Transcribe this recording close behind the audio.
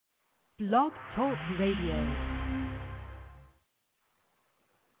BlogTalk Radio.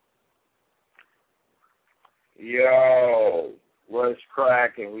 Yo, what's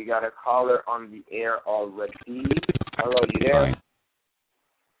cracking? We got a caller on the air already. Hello, you there?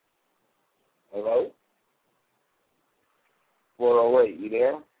 Hello? 408, you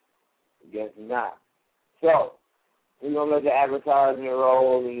there? Guess not. So, we're going to let the advertisement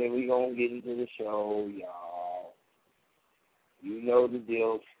roll, and then we're going to get into the show, y'all. You know the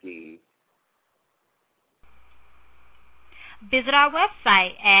deal, Steve. Visit our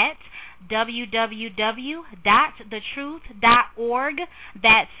website at www.thetruth.org.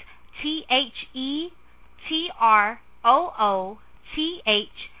 That's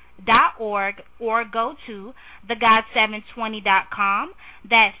THETROOTH.org, or go to thegod720.com.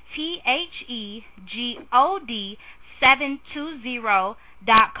 That's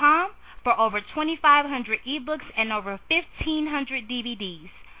THEGOD720.com for over 2,500 ebooks and over 1,500 DVDs.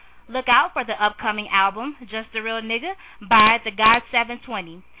 Look out for the upcoming album, Just a Real Nigga, by The God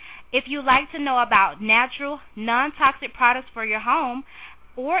 720. If you'd like to know about natural, non-toxic products for your home,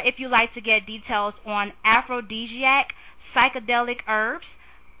 or if you'd like to get details on aphrodisiac, psychedelic herbs,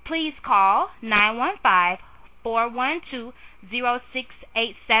 please call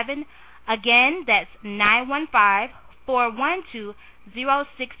 915-412-0687. Again, that's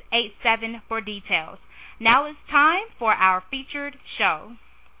 915-412-0687 for details. Now it's time for our featured show.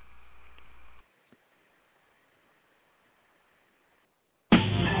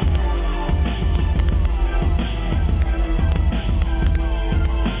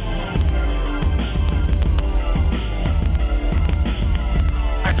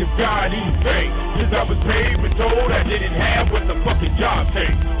 God eat fake, cause I was paid but told I didn't have what the fucking job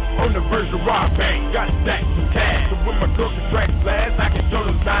takes. On the verge of rob bank, got stacks of cash. So when my girl contracts blast, I can show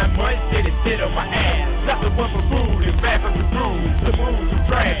them 9 months, sit and sit on my ass. Not the one for food, and fast on the rules, the moves are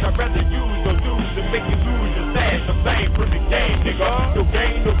trash. I'd rather use those dudes than make you lose your stash. I'm saying from the game, nigga. No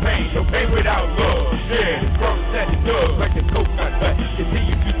gain, no pain, no pain without love. Yeah, this girl set it up like the coke I cut.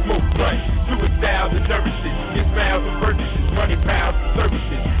 Continue to smoke blunt, suicide and nervousness. Get smiles and purchases, money pounds and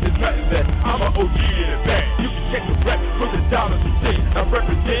services. It's nothing that I'm an OG in the back. You can check the rep for the dollars and cents. I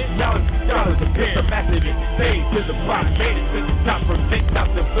represent dollars a pen. I'm massive in stage to the block. Made it to the top from six out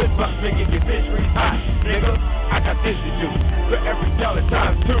the flip flops, making your fisheries hot. Nigga, I got this to do. For every dollar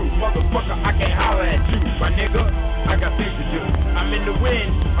times two. Motherfucker, I can't holler at you. My nigga, I got things to do. I'm in the wind.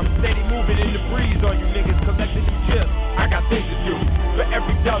 I'm steady moving in the breeze. All you niggas collecting them chips. I got things to do. For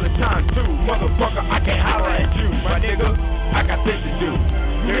every dollar times two. Motherfucker, I can't holler at you. My nigga, I got things to do.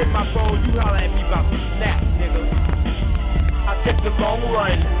 You hit my phone, you holler at me about some snaps, nigga. I take the long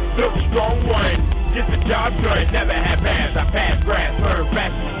run, build a strong one. Get the job done, never have pass. I pass grass, learn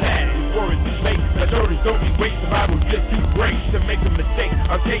fast and sad. These words is fake. Authorities don't be wait. Survival's just too great to make a mistake.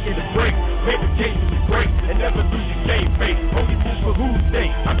 I'm taking a break. Paper chasing is great, and never lose your game face. Only move for who's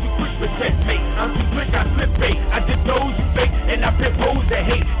sake. I'm too quick for checkmate. I'm too slick, I slip bait. I just those you fake, and I propose to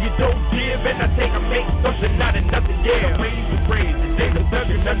hate. You don't give, and I take a make something out of nothing. Yeah, I'm waiting for praise. The days are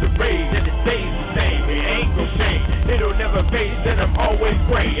thugging under rage, and it stays the same. It ain't gon' change. It'll never fade, and I'm always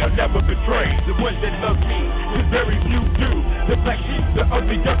gray. I'll never betray the ones that love me, cause very few do. The black sheep, the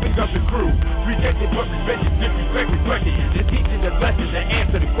ugly duckling of the crew. Rejected but revenge, disrespect reflected. The teaching the lesson, the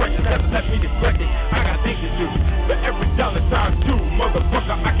answer the question never left me deflected. I got things to do. For every dollar times two,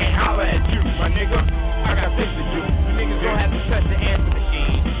 motherfucker, I can't holler at you, my nigga. I got things to do. You niggas don't have to touch the answer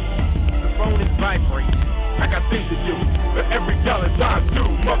machine. The phone is vibrating. I got things to do. For every dollar times two,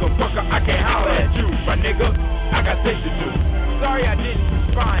 motherfucker, I can't holler at you, my nigga. I got things to do. Sorry I didn't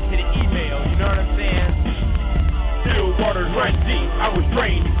respond to the email, you know what I'm saying? Still waters run deep, I was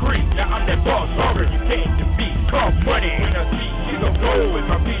trained to creep. Now I'm that boss hungry, you can't defeat. Call money when I see you gon' go with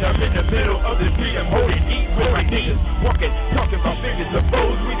my feet. I'm in the middle of the street, I'm holding heat with my niggas. Walking, talking about figures of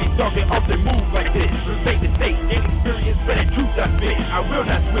foes. We be talking off the move like this. From state to state, gain experience, but the truth I spit. I will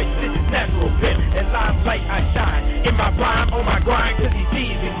not switch, this is natural pimp. And limelight I shine. In my prime, on my grind, cause he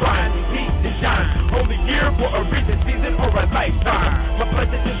sees and grinds, he sees and shines. Only year for a recent season or a lifetime. My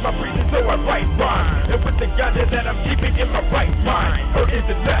blessing is my reason, so I write rhyme. And with the ganja that I'm keeping in my right mind, or is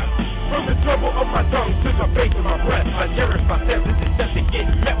it left? From the trouble of my tongue to the base of my breath, I cherish my steps. This is just to get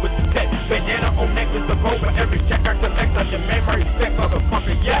met with the test. Bandana on neck with the bow, for every check I collect, I demand my respect,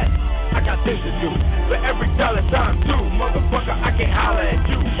 motherfucker, yes. I got things to do. For every dollar times two, motherfucker, I can't holler at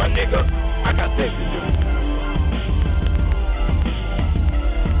you, my nigga. I got things to do.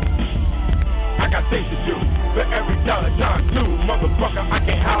 I got things to do. For every dollar times two, motherfucker, I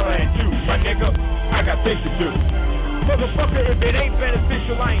can't holler at you, my nigga. I got things to do. Motherfucker, if it ain't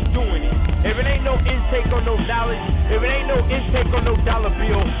beneficial, I ain't doing it. If it ain't no intake on no knowledge, if it ain't no intake on no dollar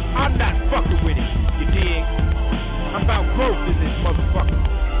bill, I'm not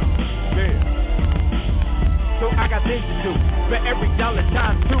 $1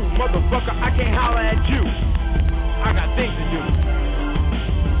 times two. Motherfucker, I can't holler at you. I got things to do.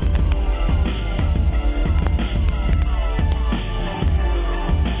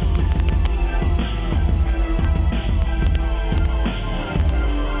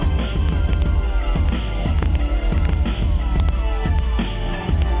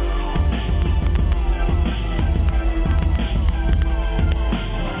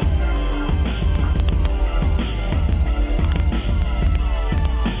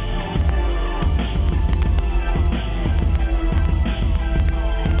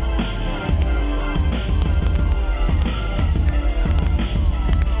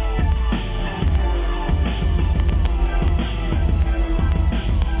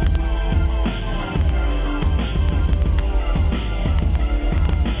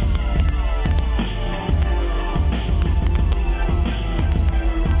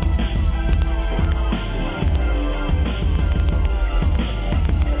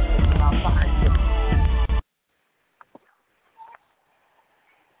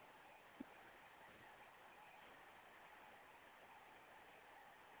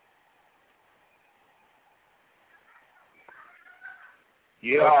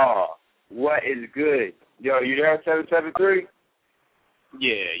 Yo, what is good? Yo, you there, 773?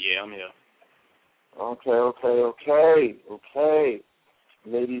 Yeah, I'm here. Okay.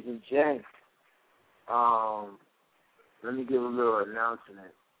 Ladies and gents, let me give a little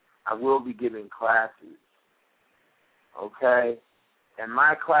announcement. I will be giving classes, okay? And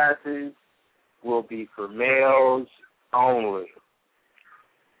my classes will be for males only,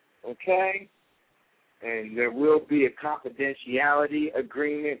 okay? And there will be a confidentiality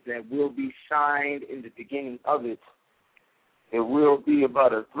agreement that will be signed in the beginning of it. It will be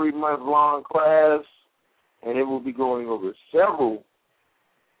about a 3-month-long class, and it will be going over several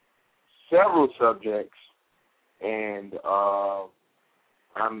subjects. And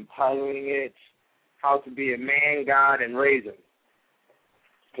I'm titling it How to Be a Man, God, and Raise Him,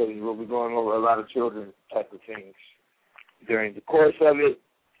 because we'll be going over a lot of children type of things during the course of it.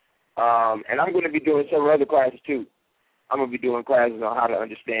 And I'm going to be doing several other classes, too. I'm going to be doing classes on how to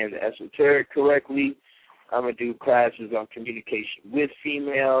understand the esoteric correctly. I'm going to do classes on communication with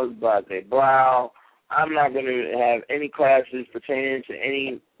females by the Blau. I'm not going to have any classes pertaining to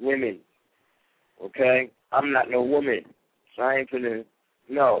any women, okay? I'm not no woman, so I ain't going to,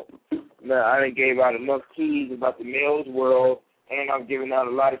 no, I done gave out enough keys about the male's world, and I'm giving out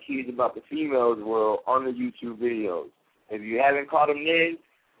a lot of keys about the female's world on the YouTube videos. If you haven't caught them in,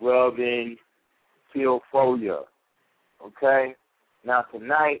 well, then, feel for you, okay? Now,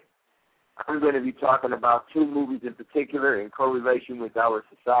 tonight, I'm going to be talking about 2 movies in particular in correlation with our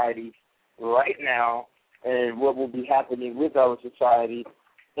society right now and what will be happening with our society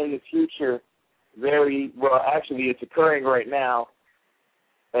in the future. Actually, it's occurring right now,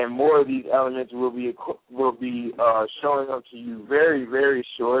 and more of these elements will be showing up to you very, very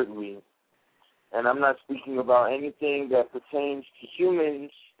shortly. And I'm not speaking about anything that pertains to humans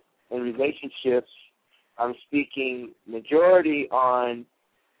and relationships. I'm speaking majority on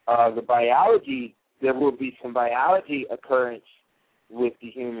the biology. There will be some biology occurrence with the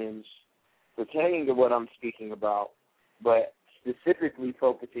humans pertaining to what I'm speaking about, but specifically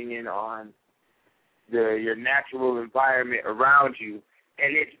focusing in on your natural environment around you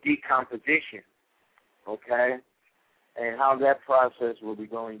and its decomposition, okay, and how that process will be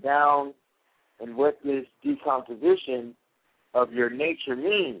going down and what this decomposition of your nature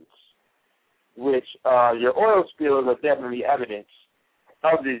means, which your oil spills are definitely evidence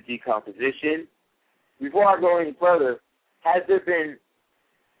of this decomposition. Before I go any further, has there been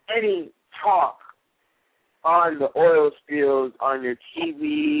any talk on the oil spills on your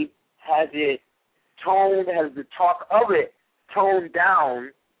TV? Has the talk of it toned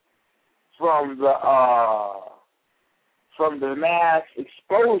down from the mass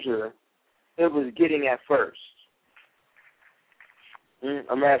exposure it was getting at first?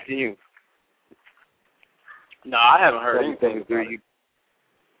 I'm asking you. No, I haven't heard anything.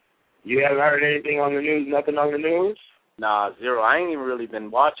 You haven't heard anything on the news? Nothing on the news? Nah, zero. I ain't even really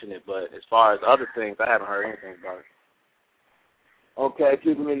been watching it, but as far as other things, I haven't heard anything about it. Okay,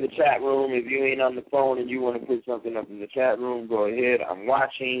 people in the chat room, if you ain't on the phone and you want to put something up in the chat room, go ahead. I'm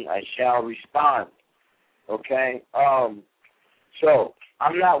watching. I shall respond. Okay? So,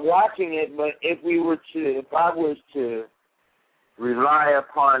 I'm not watching it, but if I was to rely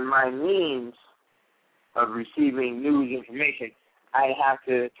upon my means of receiving news information, I have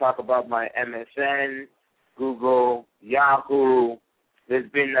to talk about my MSN, Google, Yahoo. There's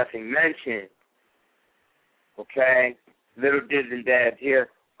been nothing mentioned. Okay? Little dids and dads here.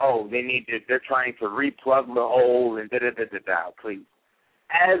 Oh, they're trying to replug the hole and da-da-da-da-da. Please,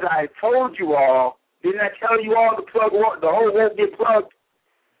 as I told you all, didn't I tell you all the hole won't get plugged?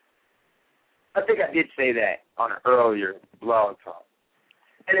 I think I did say that on an earlier blog talk.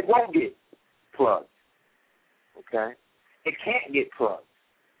 And it won't get plugged. Okay? It can't get plugged.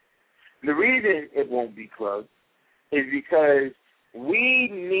 The reason it won't be plugged is because we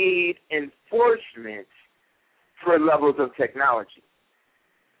need enforcement for levels of technology.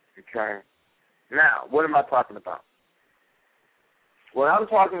 Okay? Now, what am I talking about? What I'm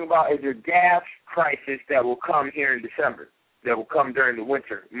talking about is a gas crisis that will come here in December, that will come during the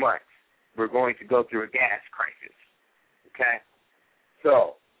winter months. We're going to go through a gas crisis. Okay?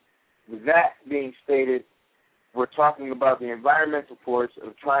 So, with that being stated, we're talking about the environmental force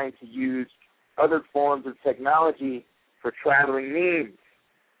of trying to use other forms of technology for traveling needs.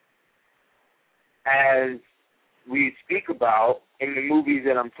 As we speak about in the movies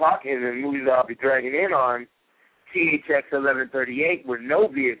that I'm talking, in the movies that I'll be dragging in on, THX 1138, where no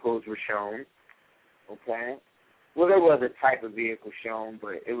vehicles were shown, okay? Well, there was a type of vehicle shown,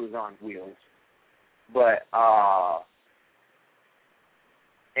 but it was on wheels. But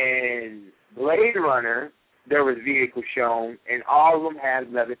in Blade Runner, there was vehicles shown, and all of them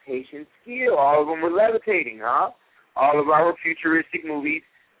had levitation skill. All of them were levitating, huh? All of our futuristic movies,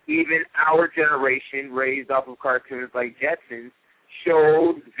 even our generation, raised off of cartoons like Jetsons,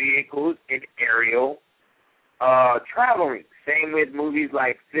 showed vehicles in aerial traveling. Same with movies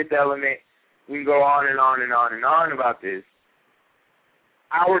like Fifth Element. We can go on and on and on and on about this.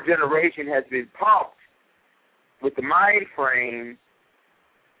 Our generation has been pumped with the mind frame,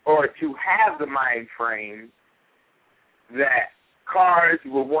 or to have the mind frame, that cars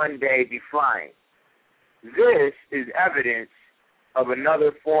will one day be flying. This is evidence of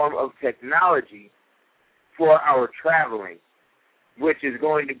another form of technology for our traveling, which is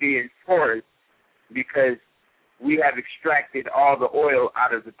going to be enforced because we have extracted all the oil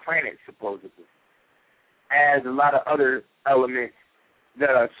out of the planet, supposedly, as a lot of other elements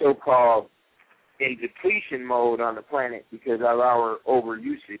that are so-called in depletion mode on the planet because of our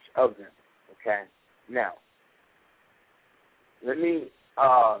overusage of them. Okay? Now, let me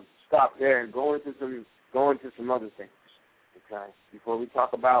stop there and go into some other things. Okay? Before we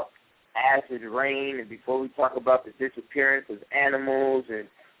talk about acid rain and before we talk about the disappearance of animals, and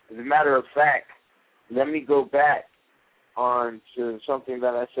as a matter of fact, let me go back on to something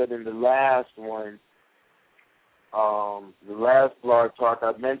that I said in the last one, the last blog talk.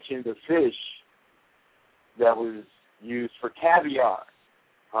 I mentioned the fish that was used for caviar,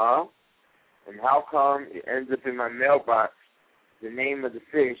 huh? And how come it ends up in my mailbox, the name of the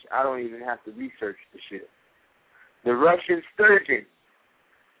fish, I don't even have to research the shit. The Russian sturgeon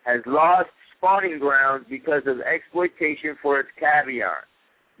has lost spawning grounds because of exploitation for its caviar.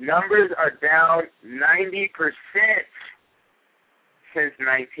 Numbers are down 90% since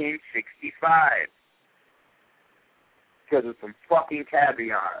 1965 because of some fucking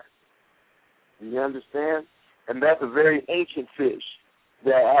caviar. You understand? And that's a very ancient fish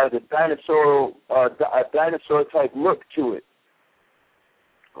that has a dinosaur-type look to it.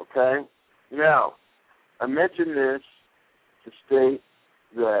 Okay? Now, I mentioned this to state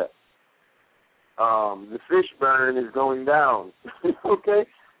that the fish burn is going down. Okay?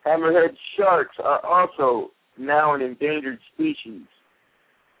 Hammerhead sharks are also now an endangered species.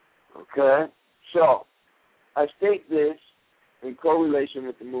 Okay? So, I state this in correlation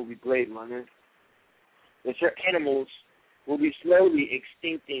with the movie Blade Runner, that your animals will be slowly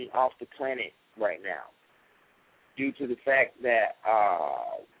extincting off the planet right now due to the fact that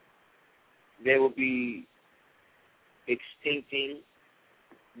they will be extincting,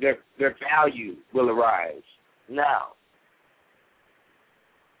 their value will arise. Now,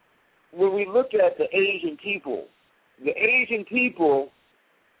 when we look at the Asian people,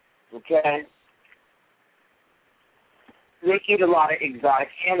 okay, they eat a lot of exotic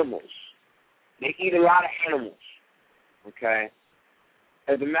animals. They eat a lot of animals, okay?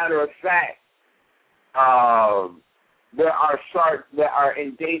 As a matter of fact, there are sharks that are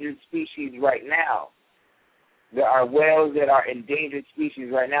endangered species right now. There are whales that are endangered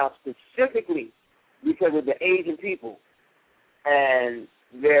species right now, specifically because of the Asian people and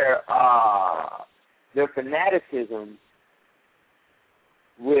their fanaticism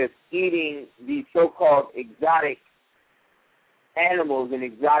with eating these so-called exotic animals and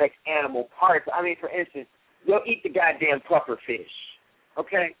exotic animal parts. I mean, for instance, they'll eat the goddamn puffer fish,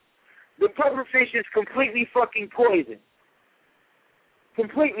 okay? The puffer fish is completely fucking poison.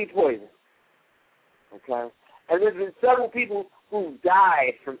 Completely poison, okay? And there's been several people who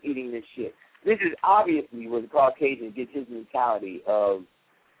died from eating this shit. This is obviously where the Caucasian gets his mentality of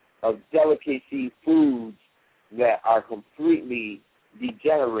delicacy foods that are completely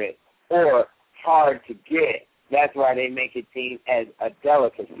degenerate or hard to get. That's why they make it seem as a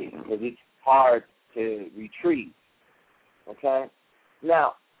delicacy, because it's hard to retrieve. Okay?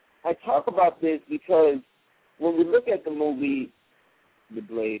 Now, I talk about this because when we look at the movie The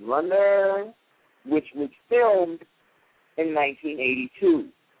Blade Runner, which was filmed in 1982,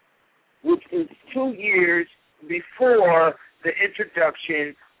 which is 2 years before the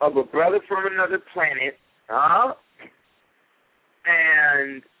introduction of A Brother from Another Planet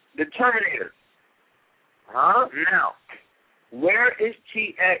and The Terminator. Now, where is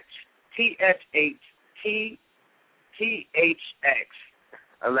THX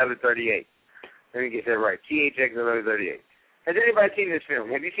 1138? Let me get that right. THX 1138. Has anybody seen this film?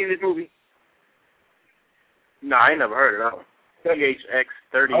 Have you seen this movie? No, I ain't never heard of that one. THX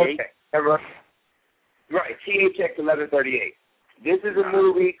 38? Okay. Right, THX 1138. This is a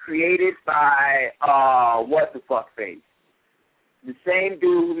movie created by, what's the fuck face? The same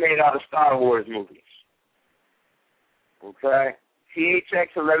dude who made all the Star Wars movies. Okay?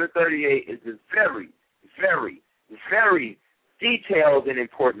 THX 1138 is a very, very, very detailed and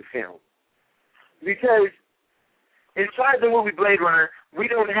important film. Because inside the movie Blade Runner, we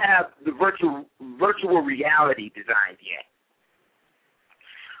don't have the virtual reality designed yet.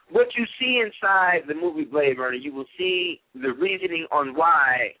 What you see inside the movie Blade Runner, you will see the reasoning on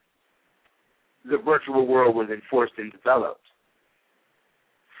why the virtual world was enforced and developed.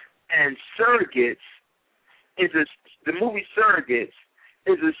 And the movie Surrogates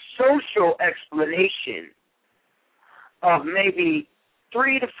is a social explanation of maybe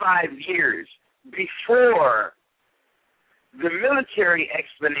 3 to 5 years before the military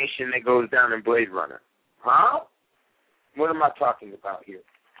explanation that goes down in Blade Runner. What am I talking about here?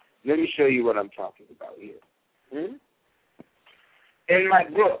 Let me show you what I'm talking about here. In my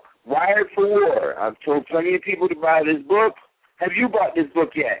book, Wired for War, I've told plenty of people to buy this book. Have you bought this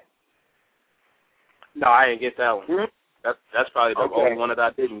book yet? No, I didn't get that one. That's probably the only one that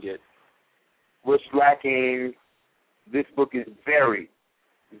I didn't get. What's lacking, this book is very,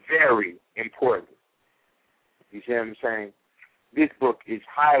 very important. You see what I'm saying? This book is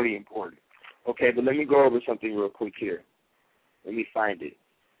highly important. Okay, but let me go over something real quick here. Let me find it.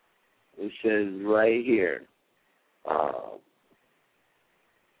 It says right here.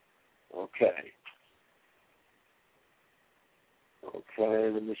 Okay,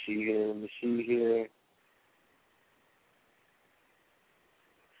 let me see here.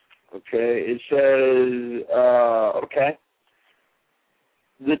 Okay, it says,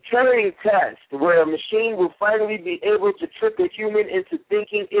 the Turing test, where a machine will finally be able to trick a human into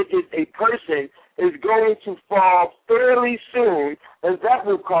thinking it is a person, is going to fall fairly soon, and that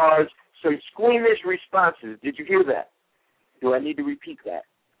will cause some squeamish responses. Did you hear that? Do I need to repeat that?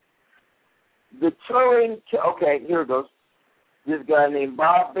 The Turing okay, here it goes. This guy named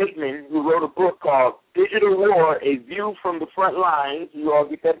Bob Bateman, who wrote a book called Digital War, A View from the Front Lines. You all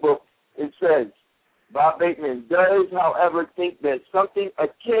get that book. It says, Bob Bateman does, however, think that something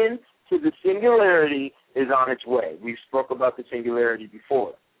akin to the singularity is on its way. We spoke about the singularity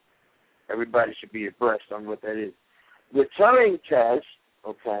before. Everybody should be abreast on what that is. The Turing test,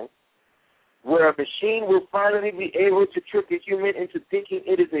 where a machine will finally be able to trick a human into thinking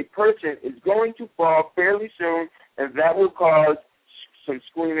it is a person, is going to fall fairly soon, and that will cause some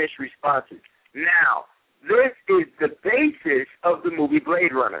squeamish responses. Now, this is the basis of the movie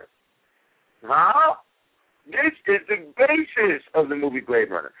Blade Runner. This is the basis of the movie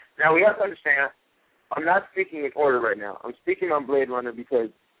Blade Runner. Now, we have to understand, I'm not speaking in order right now. I'm speaking on Blade Runner because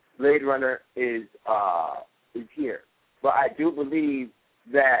Blade Runner is here. But I do believe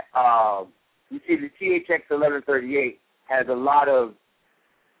that, you see, the THX 1138 has a lot of,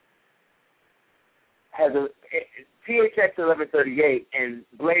 THX 1138 and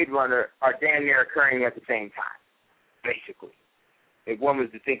Blade Runner are damn near occurring at the same time, basically. If one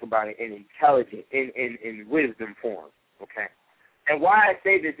was to think about it in intelligent, in wisdom form, And why I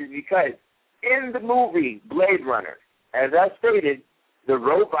say this is because in the movie Blade Runner, as I stated, the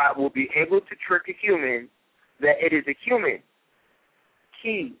robot will be able to trick a human that it is a human.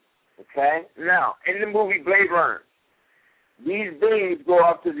 Key, Now, in the movie Blade Runner, these beings go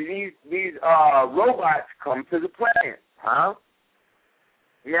up to these robots come to the planet,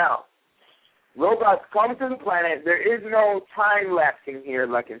 Now, robots come to the planet. There is no time-lapsing here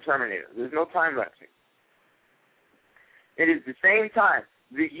like in Terminator. There's no time-lapsing. It is the same time.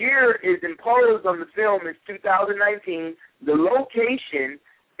 The year is imposed on the film is 2019. The location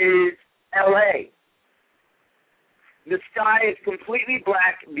is L.A. The sky is completely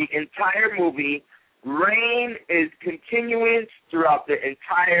black the entire movie. Rain is continuous throughout the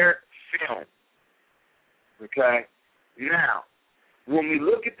entire film. Now, when we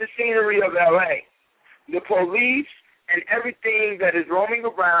look at the scenery of L.A., the police and everything that is roaming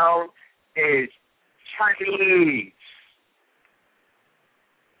around is Chinese.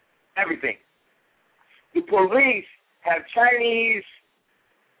 Everything. The police have Chinese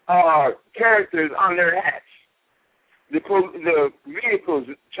characters on their hats. The vehicles,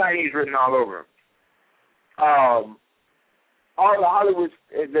 Chinese written all over them. All the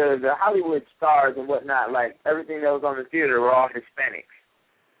Hollywood stars and whatnot, like everything that was on the theater, were all Hispanics.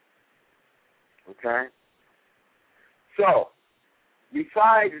 Okay? So,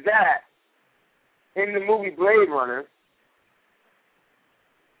 besides that, in the movie Blade Runner,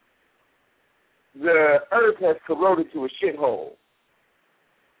 the earth has corroded to a shithole.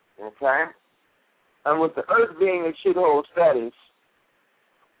 Okay? And with the earth being a shithole status,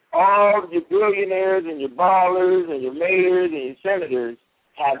 all your billionaires and your ballers and your mayors and your senators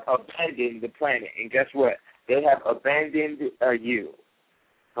have abandoned the planet. And guess what? They have abandoned you.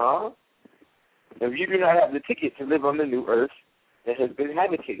 Huh? If you do not have the ticket to live on the new earth that has been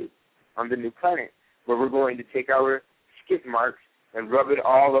habitated on the new planet, where we're going to take our skid marks and rub it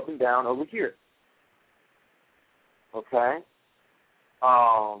all up and down over here. Okay?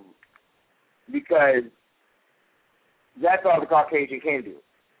 Because that's all the Caucasian can do.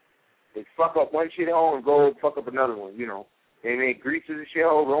 They fuck up one shithole and go fuck up another one, you know. They made Greece as a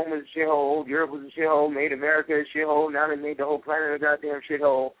shithole, Rome was a shithole, Europe was a shithole, made America a shithole, now they made the whole planet a goddamn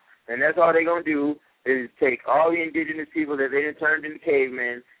shithole. And that's all they're going to do is take all the indigenous people that they turned into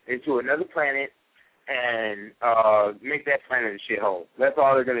cavemen into another planet and make that planet a shithole. That's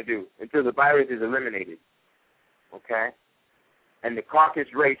all they're going to do until the virus is eliminated. Okay? And the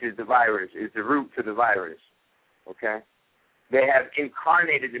Caucasus race is the virus, is the root to the virus. Okay? They have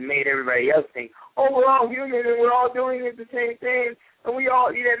incarnated and made everybody else think, oh, we're all human and we're all doing it the same thing, and we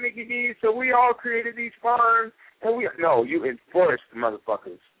all eat at Mickey D's, so we all created these farms. And no, you enforced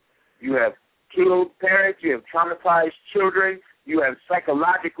motherfuckers. You have killed parents, you have traumatized children, you have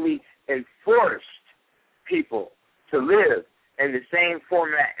psychologically enforced people to live in the same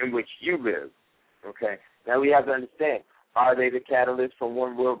format in which you live. Okay? Now we have to understand, are they the catalyst for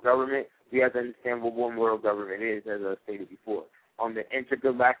one world government? We have to understand what one world government is, as I stated before. On the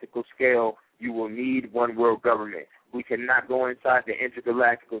intergalactical scale, you will need one world government. We cannot go inside the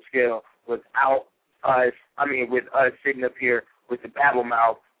intergalactical scale without us, with us sitting up here with the babble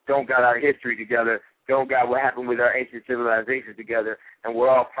mouth, don't got our history together, don't got what happened with our ancient civilizations together, and we're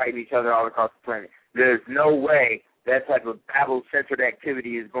all fighting each other all across the planet. There's no way that type of babble-centered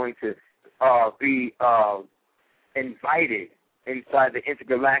activity is going to be invited inside the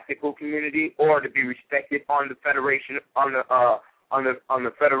intergalactical community or to be respected on the Federation on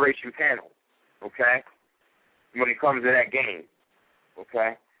the Federation panel. Okay, when it comes to that game.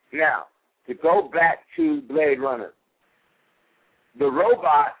 Okay, now to go back to Blade Runner, the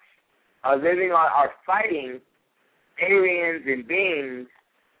robots are fighting aliens and beings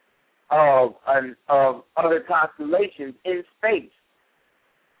of other constellations in space.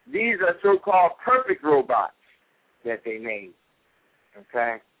 These are so-called perfect robots that they made,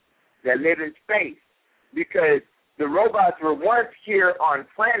 okay, that live in space. Because the robots were once here on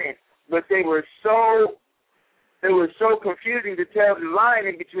planet, but it was so confusing to tell the line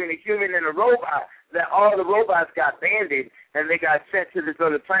in between a human and a robot that all the robots got banded and they got sent to this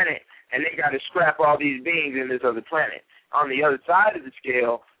other planet and they got to scrap all these beings in this other planet. On the other side of the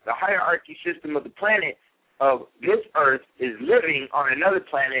scale, the hierarchy system of the planet of this Earth is living on another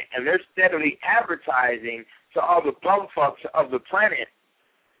planet, and they're steadily advertising to all the bumfucks of the planet,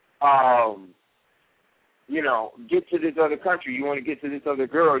 get to this other country, you want to get to this other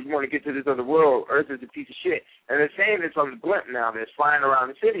girl, you want to get to this other world, Earth is a piece of shit. And they're saying this on the blimp now that's flying around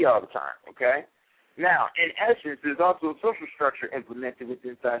the city all the time, okay? Now, in essence, there's also a social structure implemented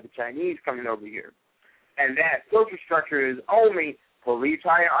inside the Chinese coming over here. And that social structure is only police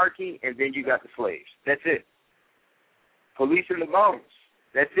hierarchy, and then you got the slaves. That's it. Police and the bones.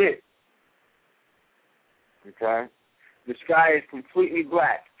 That's it. Okay? The sky is completely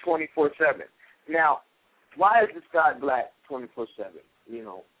black, 24/7. Now, why is the sky black 24/7?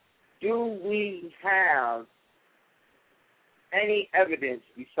 Do we have any evidence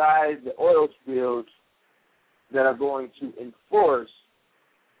besides the oil spills that are going to enforce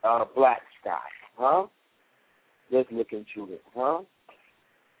black sky? Huh? Let's look into it, huh?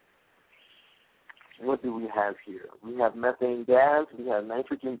 What do we have here? We have methane gas, we have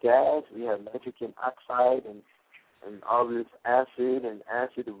nitrogen gas, we have nitrogen oxide and all this acid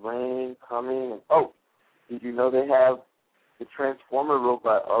rain coming. And, did you know they have the Transformer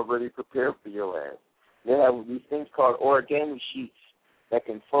robot already prepared for your ass? They have these things called origami sheets that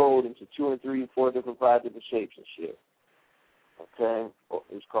can fold into 2 and 3 and 4 different 5 different shapes and shit. Okay?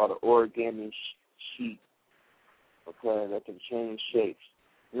 It's called an origami sheet. Okay? That can change shapes.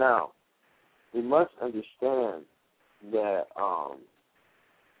 Now, we must understand that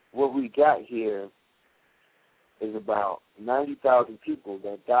what we got here is about 90,000 people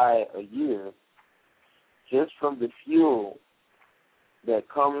that die a year just from the fuel that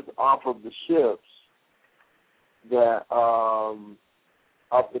comes off of the ships that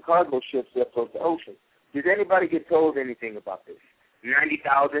off the cargo ships that float the ocean. Did anybody get told anything about this?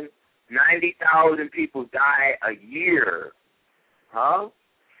 90,000 people die a year, huh?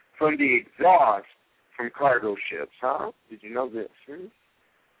 From the exhaust from cargo ships, huh? Did you know this?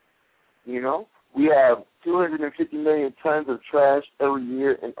 You know, we have 250 million tons of trash every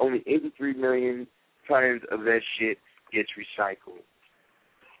year, and only 83 million tons of that shit gets recycled.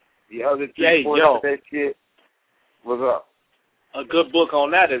 The other 3/4 of that shit, what's up? A good book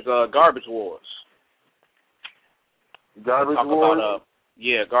on that is Garbage Wars. Garbage Wars?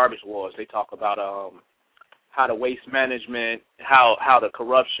 Garbage Wars. They talk about how the waste management, how the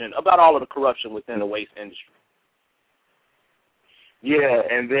corruption, about all of the corruption within the waste industry. Yeah,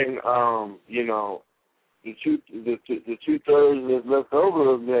 and then you know, the 2/3 that's left over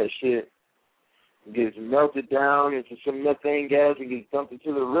of that shit gets melted down into some methane gas and gets dumped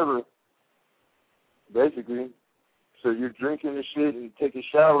into the river, basically. So you're drinking the shit and take a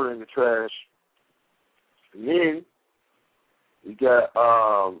shower in the trash. And then you got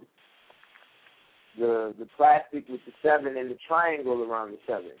the plastic with the 7 and the triangle around the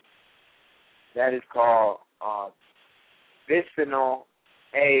 7. That is called bisphenol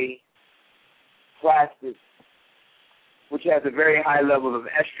A plastic, which has a very high level of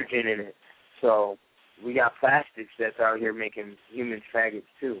estrogen in it. So we got plastics that's out here making human faggots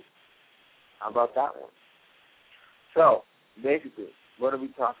too. How about that one? So basically, what are we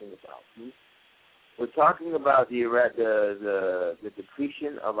talking about? We're talking about the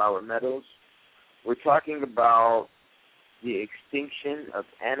depletion of our metals. We're talking about the extinction of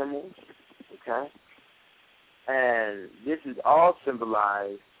animals. Okay, and this is all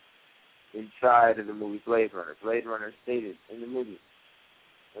symbolized inside of the movie Blade Runner. Blade Runner stated in the movie,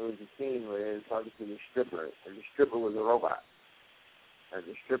 there was a scene where they were talking to the stripper, and the stripper was a robot. And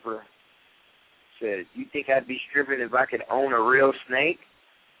the stripper said, "You think I'd be stripping if I could own a real snake?"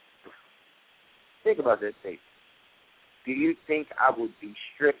 Think about that statement. Do you think I would be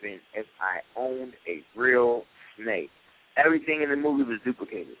stripping if I owned a real snake? Everything in the movie was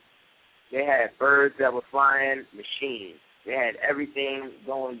duplicated. They had birds that were flying, machines. They had everything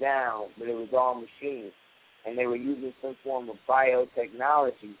going down, but it was all machines. And they were using some form of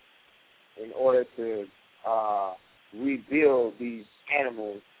biotechnology in order to rebuild these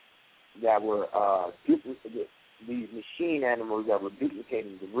animals that were these machine animals that were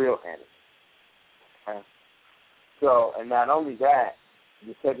duplicating the real animals. Okay? So, and not only that,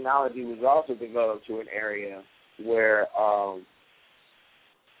 the technology was also developed to an area where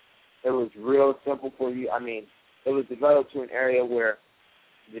it was real simple for you. I mean, it was developed to an area where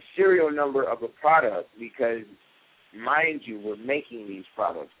the serial number of a product, because, mind you, we're making these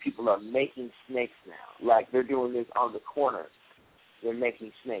products. People are making snakes now. Like, they're doing this on the corner. They're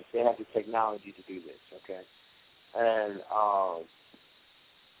making snakes. They have the technology to do this, okay? And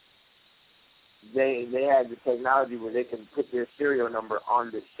they have the technology where they can put their serial number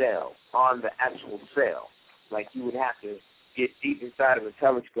on the cell, on the actual cell. Like, you would have to get deep inside of a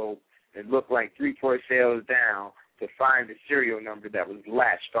telescope and look like 3-4 cells down to find the serial number that was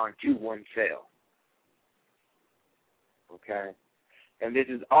latched onto one cell. Okay? And this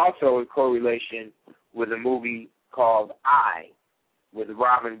is also in correlation with a movie called I, with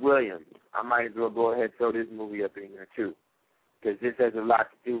Robin Williams. I might as well go ahead and throw this movie up in there too, because this has a lot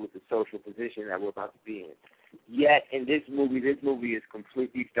to do with the social position that we're about to be in. Yet, in this movie is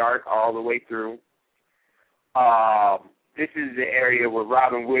completely dark all the way through. This is the area where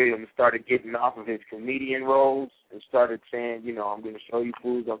Robin Williams started getting off of his comedian roles and started saying, you know, I'm going to show you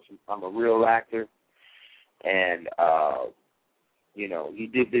fools, I'm a real actor. And, you know, he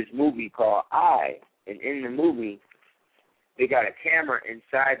did this movie called I. And in the movie, they got a camera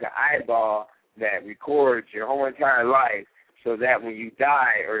inside the eyeball that records your whole entire life, so that when you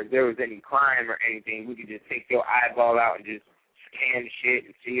die or if there was any crime or anything, we could just take your eyeball out and just scan the shit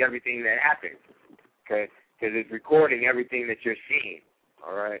and see everything that happened, okay? Because it's recording everything that you're seeing,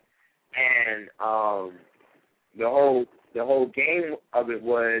 all right? And the whole game of it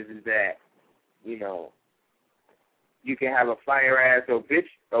was is that, you know, you can have a fire-ass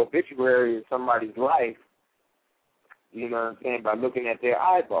obituary in somebody's life, you know what I'm saying, by looking at their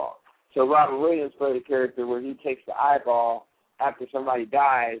eyeball. So Robin Williams played a character where he takes the eyeball after somebody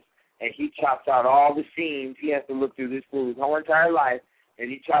dies and he chops out all the scenes. He has to look through this fool's whole entire life, and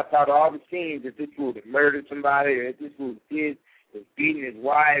he chops out all the scenes that this fool had murdered somebody, or that this fool did, was beating his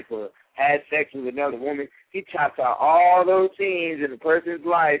wife, or had sex with another woman. He chops out all those scenes in the person's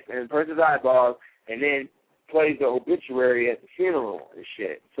life and the person's eyeballs, and then plays the obituary at the funeral and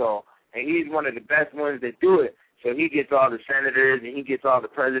shit. So, and he's one of the best ones that do it. So he gets all the senators and he gets all the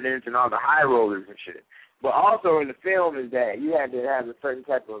presidents and all the high rollers and shit. But also in the film is that you had to have a certain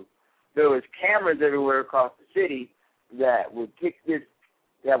type of, there was cameras everywhere across the city that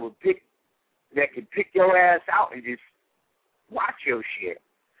could pick your ass out and just watch your shit.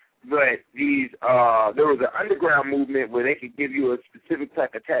 But these, there was an underground movement where they could give you a specific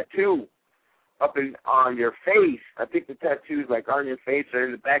type of tattoo up on your face. I think the tattoo's like on your face or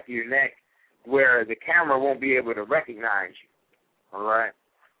in the back of your neck, where the camera won't be able to recognize you. All right.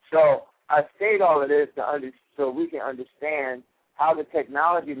 So I state all of this so we can understand how the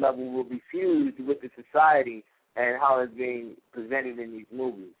technology level will be fused with the society and how it's being presented in these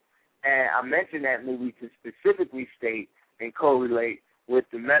movies. And I mentioned that movie to specifically state and correlate with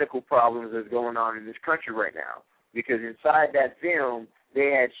the medical problems that's going on in this country right now. Because inside that film,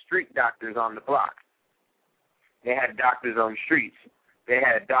 they had street doctors on the block. They had doctors on the streets. They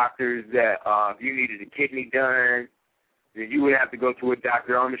had doctors that if you needed a kidney done, then you would have to go to a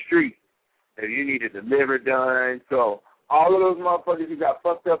doctor on the street. If you needed the liver done. So all of those motherfuckers who got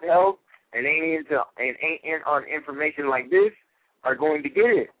fucked up health and ain't in on information like this are going to get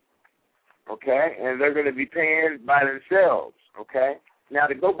it. Okay? And they're going to be paying by themselves. Okay? Now,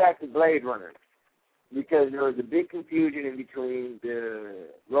 to go back to Blade Runner, because there was a big confusion in between the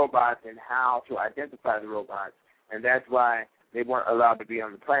robots and how to identify the robots, and that's why they weren't allowed to be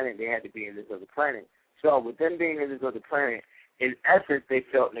on the planet. They had to be in this other planet. So with them being in this other planet, in essence, they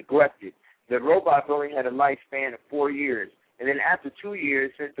felt neglected. The robots only had a lifespan of 4 years. And then after 2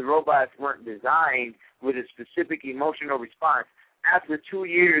 years, since the robots weren't designed with a specific emotional response, after 2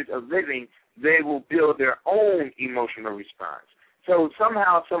 years of living, they will build their own emotional response. So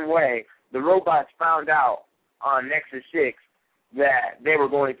somehow, some way, the robots found out on Nexus 6 that they were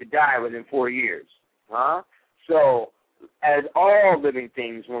going to die within 4 years. So as all living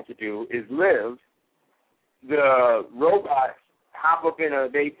things want to do is live, the robots hop up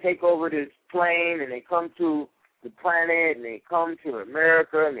they take over this plane and they come to the planet and they come to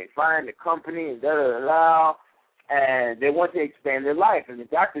America and they find the company and da-da-da-da, and they want to expand their life. And the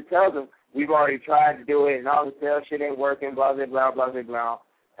doctor tells them, we've already tried to do it and all the cell shit ain't working, blah, blah, blah, blah, blah, blah.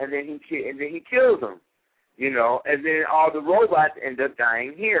 And then he kills them, and then all the robots end up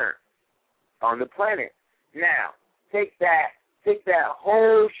dying here on the planet. Now, take that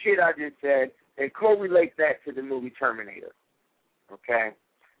whole shit I just said and correlate that to the movie Terminator. Okay?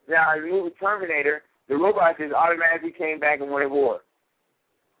 Now, in the movie Terminator, the robots just automatically came back and went to war.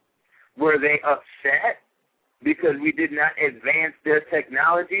 Were they upset because we did not advance their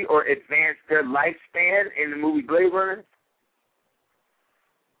technology or advance their lifespan in the movie Blade Runner?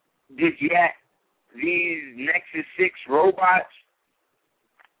 Did yet these Nexus 6 robots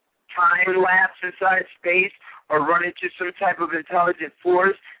time-lapse inside space or run into some type of intelligent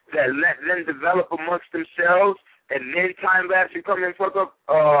force that let them develop amongst themselves and then time-lapse and come and fuck up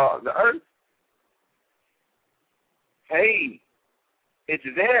the Earth? Hey, it's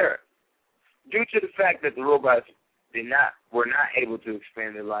there. Due to the fact that the robots were not able to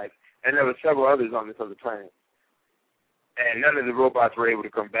expand their life, and there were several others on this other planet, and none of the robots were able to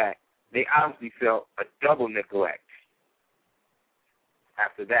come back. They obviously felt a double neglect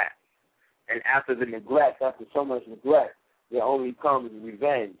after that. And after the neglect, after so much neglect, there only comes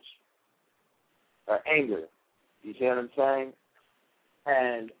revenge or anger. You see what I'm saying?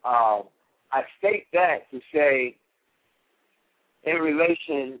 And I state that to say, in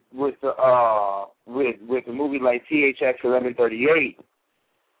relation with a movie like THX 1138,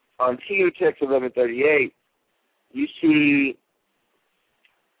 on THX 1138, you see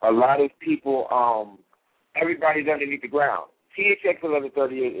a lot of people, everybody's underneath the ground. THX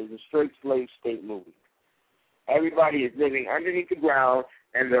 1138 is a straight slave state movie. Everybody is living underneath the ground,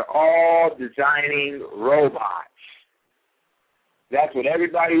 and they're all designing robots. That's what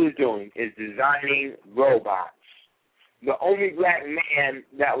everybody is doing, is designing robots. The only black man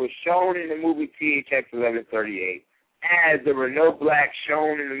that was shown in the movie THX 1138, as there were no blacks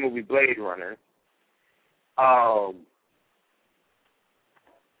shown in the movie Blade Runner,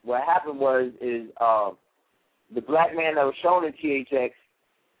 what happened was the black man that was shown in THX,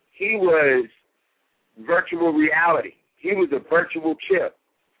 he was virtual reality. He was a virtual chip.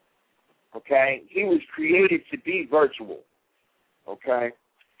 Okay? He was created to be virtual. Okay?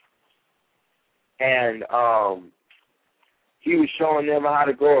 And he was showing them how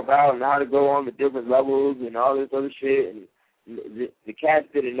to go about and how to go on the different levels and all this other shit. And the cats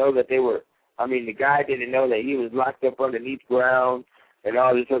didn't know that the guy didn't know that he was locked up underneath ground and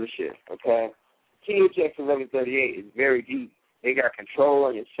all this other shit, okay? THX 1138 is very deep. They got control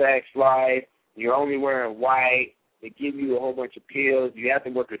on your sex life. You're only wearing white. They give you a whole bunch of pills. You have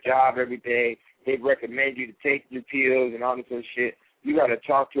to work a job every day. They recommend you to take your pills and all this other shit. You got to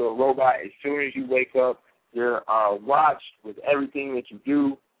talk to a robot as soon as you wake up. You're watched with everything that you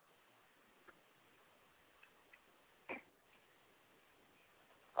do.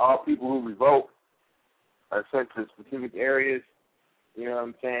 All people who revolt are sent to specific areas. You know what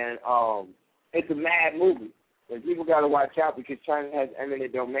I'm saying? It's a mad movie. And people got to watch out because China has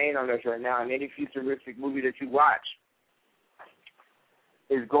eminent domain on us right now. And any futuristic movie that you watch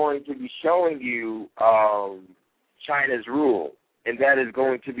is going to be showing you China's rule. And that is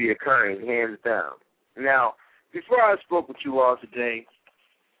going to be occurring, hands down. Now, before I spoke with you all today,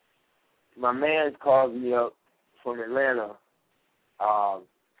 my man called me up from Atlanta.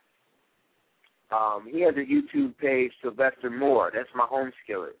 He has a YouTube page, Sylvester Moore. That's my home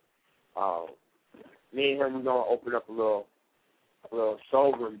skillet. Me and him, we're going to open up a little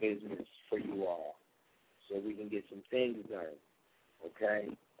sobering business for you all so we can get some things done, okay?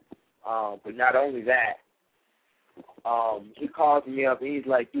 But not only that, he calls me up and he's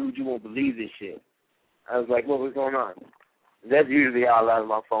like, dude, you won't believe this shit. I was like, what was going on? That's usually how a lot of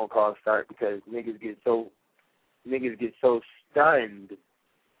my phone calls start because niggas get so stunned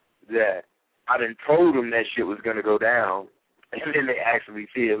that I done told them that shit was going to go down. And then they actually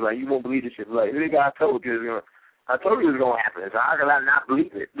see it. Like, you won't believe this shit. Like, nigga, I told you it was going to happen. So how could I not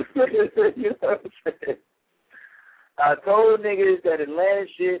believe it? You know what I'm saying? I told niggas that Atlanta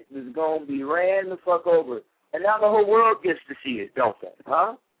shit was going to be ran the fuck over. And now the whole world gets to see it, don't they?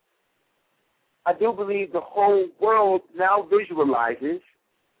 Huh? I do believe the whole world now visualizes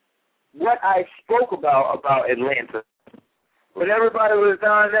what I spoke about Atlanta. When everybody was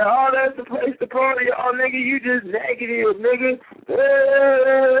down there, oh, that's the place to party. Oh, nigga, you just negative, nigga.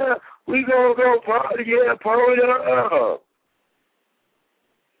 We gonna go party, party up.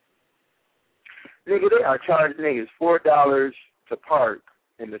 Nigga, they are charging niggas $4 to park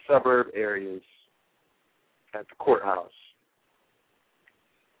in the suburb areas at the courthouse.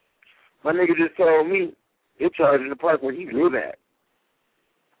 My nigga just told me they're charging to park where he live at.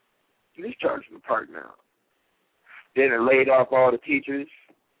 He's charging to park now. Then they laid off all the teachers.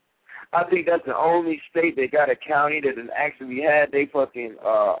 I think that's the only state that got a county that has actually had they fucking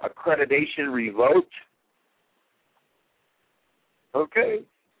accreditation revoked. Okay?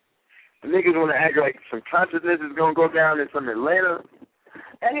 The niggas want to act like some consciousness is going to go down in some Atlanta.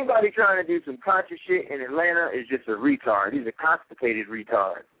 Anybody trying to do some conscious shit in Atlanta is just a retard. He's a constipated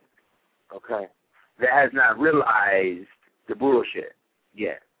retard. Okay? That has not realized the bullshit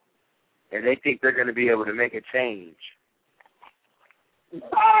yet. And they think they're going to be able to make a change. You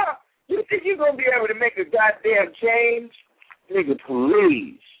think you're going to be able to make a goddamn change? Nigga,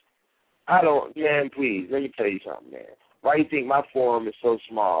 please. Please. Let me tell you something, man. Why do you think my forum is so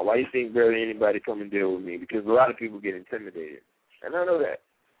small? Why do you think barely anybody come and deal with me? Because a lot of people get intimidated. And I know that.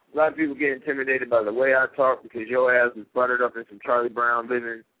 A lot of people get intimidated by the way I talk because your ass is buttered up in some Charlie Brown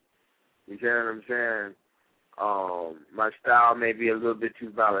living. You see what I'm saying? My style may be a little bit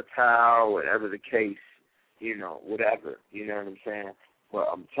too volatile, whatever the case, whatever. You know what I'm saying? But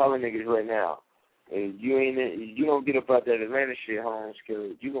I'm telling niggas right now, if you don't get up out that Atlanta shit, home skill,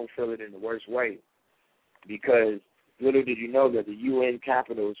 you gonna feel it in the worst way. Because little did you know that the UN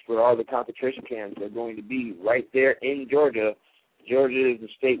capitals for all the concentration camps are going to be right there in Georgia. Georgia is the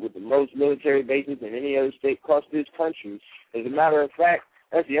state with the most military bases in any other state across this country. As a matter of fact,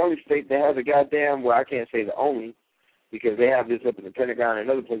 that's the only state that has a goddamn, well, I can't say the only, because they have this up in the Pentagon and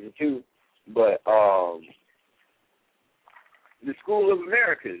other places too, but the School of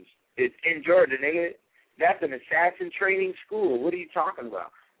Americas is in Georgia, nigga. That's an assassin training school. What are you talking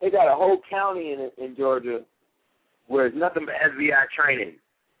about? They got a whole county in Georgia where it's nothing but FBI training.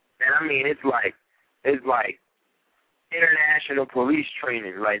 And I mean, it's like international police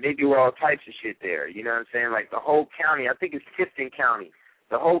training. Like, they do all types of shit there. You know what I'm saying? Like, the whole county, I think it's Tifton County.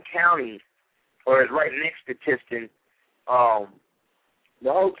 The whole county, or it's right next to Tifton,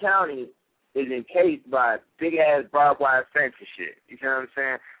 the whole county is encased by big-ass barbed wire fence and shit. You know what I'm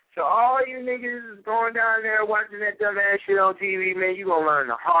saying? So all you niggas is going down there watching that dumb-ass shit on TV, man, you going to learn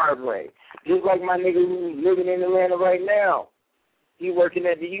the hard way. Just like my nigga who's living in Atlanta right now. He working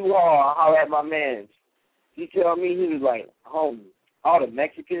at the U-Haul. I holler at my mans. He tell me, he was like, homie, all the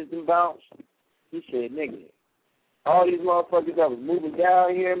Mexicans done bounced. He said, nigga, All these motherfuckers that was moving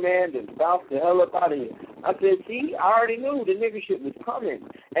down here, man, to bounce the hell up out of here. I said, see, I already knew the nigga shit was coming.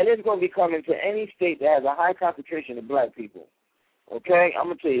 And it's going to be coming to any state that has a high concentration of black people. Okay? I'm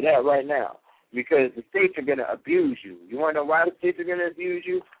going to tell you that right now. Because the states are going to abuse you. You want to know why the states are going to abuse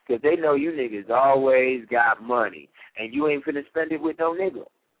you? Because they know you niggas always got money. And you ain't finna spend it with no nigga.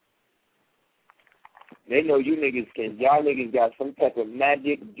 They know you niggas y'all niggas got some type of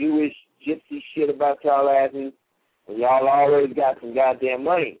magic, Jewish, gypsy shit about y'all asses. And y'all always got some goddamn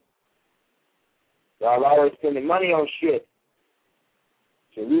money. Y'all always spending money on shit.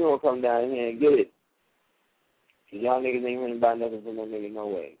 So we gonna come down here and get it. Cause y'all niggas ain't gonna buy nothing from no nigga, no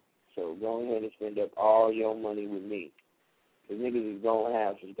way. So go ahead and spend up all your money with me. Cause niggas is gonna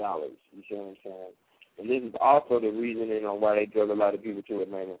have some dollars. You see what I'm saying? And this is also the reasoning on why they drug a lot of people to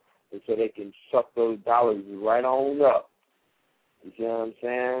Atlanta. And so they can suck those dollars right on up. You see what I'm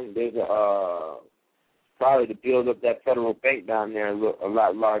saying? There's probably to build up that federal bank down there a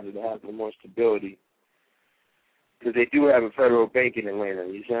lot larger to have some more stability. Because they do have a federal bank in Atlanta,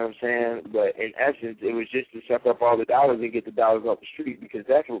 you see what I'm saying? But in essence, it was just to suck up all the dollars and get the dollars off the street because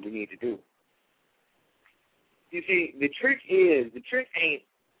that's what we need to do. You see, the trick ain't,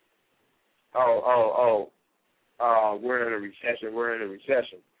 we're in a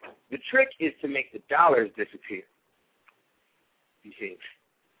recession. The trick is to make the dollars disappear. You see,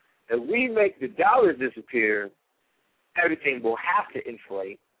 if we make the dollars disappear, everything will have to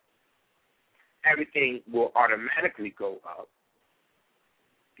inflate. Everything will automatically go up.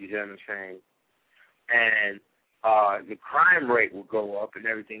 You see what I'm saying? And the crime rate will go up and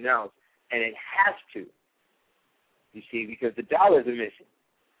everything else. And it has to. You see, because the dollars are missing.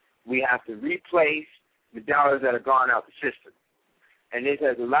 We have to replace the dollars that are gone out the system. And this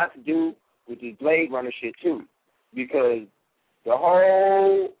has a lot to do with the Blade Runner shit, too. Because the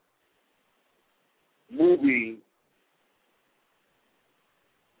whole movie,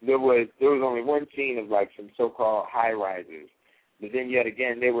 there was only one scene of, like, some so-called high-risers. But then, yet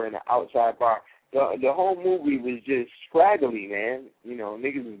again, they were in an outside bar. The whole movie was just scraggly, man. You know,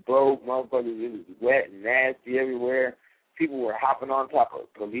 niggas was broke, motherfuckers, it was wet and nasty everywhere. People were hopping on top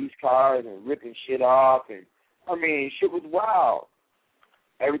of police cars and ripping shit off. And, I mean, shit was wild.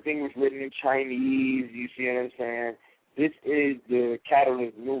 Everything was written in Chinese, you see what I'm saying? This is the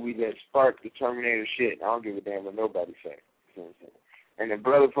catalyst movie that sparked the Terminator shit. I don't give a damn what nobody say. You know what I'm saying? And the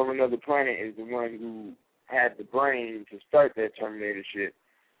brother from another planet is the one who had the brain to start that Terminator shit,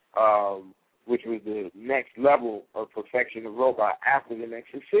 which was the next level of perfection of robot after the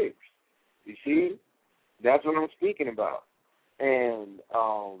Nexus 6. You see? That's what I'm speaking about. And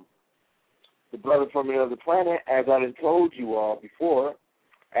the brother from another planet, as I done told you all before,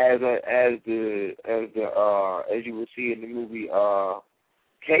 as you will see in the movie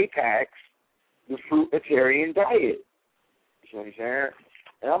K-Pax, the fruitarian diet. You know what I'm saying?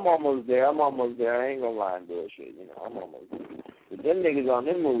 And I'm almost there. I ain't gonna lie and bullshit. You know, I'm almost there. But them niggas on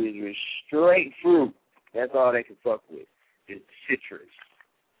them movies were straight fruit. That's all they can fuck with. It's citrus.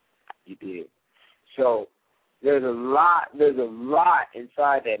 You did. So there's a lot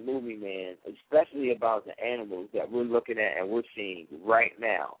inside that movie, man, especially about the animals that we're looking at and we're seeing right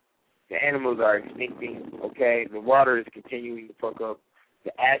now. The animals are extincting, okay? The water is continuing to fuck up.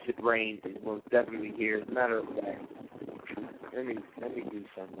 The acid rain is most definitely here. As a matter of fact, let me do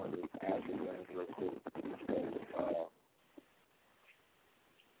something on this acid rain real quick. Because,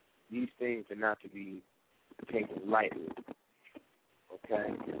 these things are not to be taken lightly,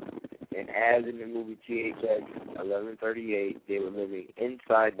 okay? And as in the movie THX 1138, they were living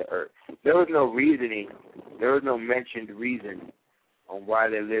inside the earth. There was no reasoning, there was no mentioned reason on why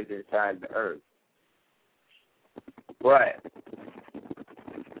they lived inside the earth. But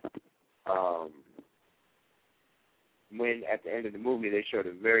when at the end of the movie they showed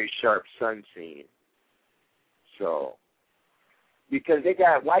a very sharp sun scene. So, because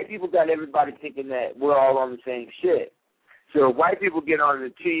white people got everybody thinking that we're all on the same shit. So white people get on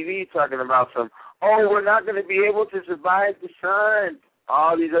the TV talking about we're not going to be able to survive the sun.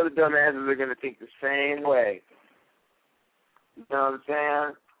 All these other dumbasses are going to think the same way. You know what I'm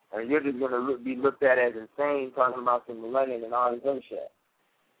saying? And you're just going to be looked at as insane talking about some millennium and all this other shit.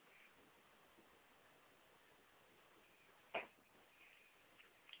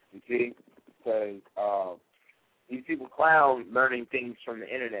 You see? Because these people clown learning things from the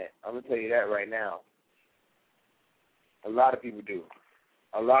internet. I'm going to tell you that right now. A lot of people do.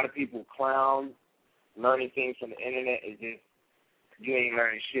 A lot of people clown learning things from the internet as if you ain't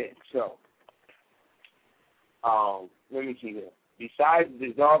learning shit. So, let me see here. Besides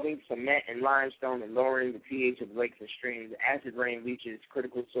dissolving cement and limestone and lowering the pH of lakes and streams, acid rain leaches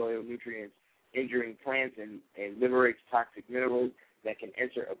critical soil nutrients injuring plants and liberates toxic minerals that can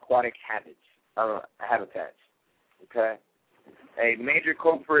enter aquatic habitats. Okay? A major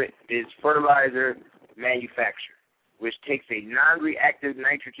culprit is fertilizer manufacture, which takes a non-reactive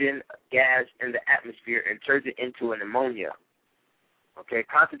nitrogen gas in the atmosphere and turns it into an ammonia. Okay?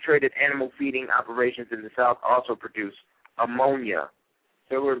 Concentrated animal feeding operations in the South also produce ammonia.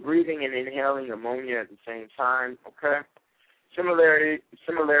 So we're breathing and inhaling ammonia at the same time. Okay? Similarly,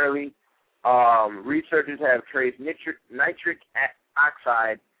 researchers have traced nitric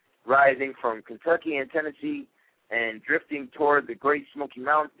oxide rising from Kentucky and Tennessee and drifting toward the Great Smoky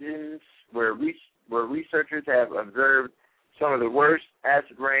Mountains, where researchers have observed some of the worst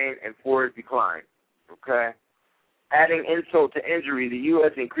acid rain and forest decline. Okay? Adding insult to injury, the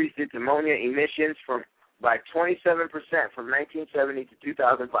U.S. increased its ammonia emissions by 27% from 1970 to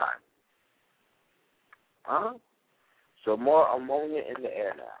 2005. So more ammonia in the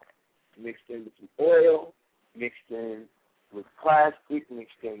air now, mixed in with some oil, mixed in with plastic,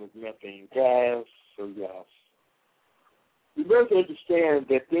 mixed in with methane gas. So yes, you must understand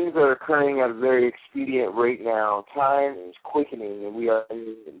that things are occurring at a very expedient rate now. Time is quickening, and we are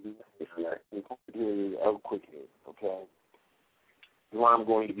in a period of quickening. Okay, that's why I'm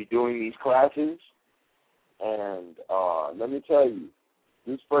going to be doing these classes, and let me tell you,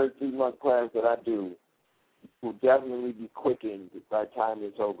 this first 3-month class that I do will definitely be quickened by the time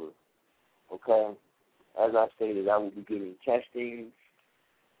it's over. Okay? As I stated, I will be giving testing.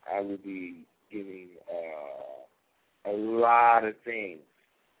 I will be giving a lot of things.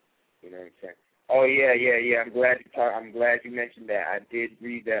 You know what I'm saying? Oh yeah. I'm glad you mentioned that. I did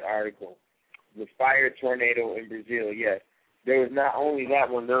read that article. The fire tornado in Brazil. Yes, there was not only that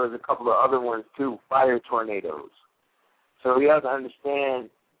one. There was a couple of other ones too. Fire tornadoes. So we have to understand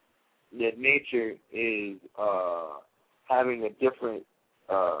that nature is having a different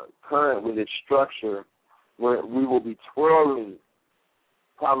current with its structure, where we will be twirling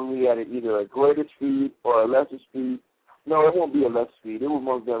probably at either a greater speed or a lesser speed. No, it won't be a lesser speed. It will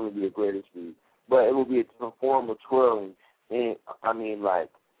most definitely be a greater speed, but it will be a form of twirling. And I mean, like,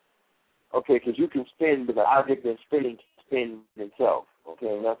 okay, because you can spin, but the object that's spinning can spin itself. Okay,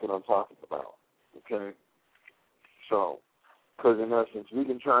 and that's what I'm talking about. Okay, so. Because in essence, we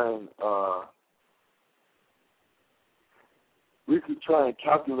can try and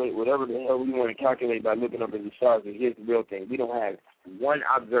calculate whatever the hell we want to calculate by looking up at the stars. And here's the real thing: we don't have one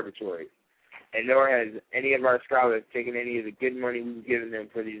observatory, and nor has any of our scholars taken any of the good money we've given them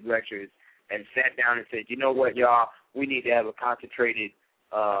for these lectures and sat down and said, you know what, y'all, we need to have a concentrated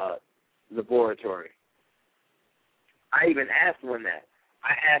laboratory. I even asked one that.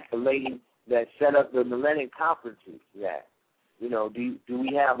 I asked the lady that set up the Millennium Conferences that. You know, do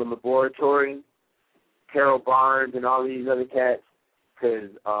we have a laboratory, Carol Barnes and all these other cats?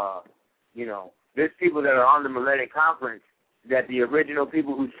 Because, you know, there's people that are on the Millennium Conference that the original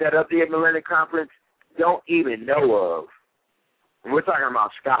people who set up the Millennium Conference don't even know of. And we're talking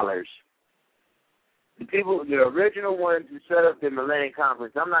about scholars. The original ones who set up the Millennium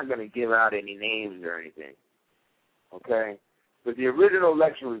Conference, I'm not going to give out any names or anything, okay? But the original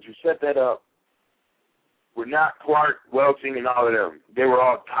lecturers who set that up were not Clark, Welsing, and all of them. They were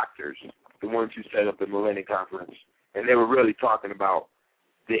all doctors, the ones who set up the Millennium Conference. And they were really talking about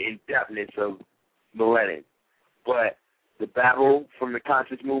the in-depthness of millennium. But the Babel from the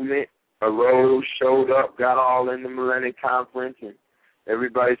conscious movement arose, showed up, got all in the Millennium Conference, and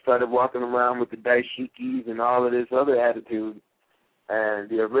everybody started walking around with the dashikis and all of this other attitude. And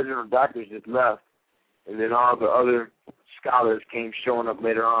the original doctors just left. And then all the other scholars came showing up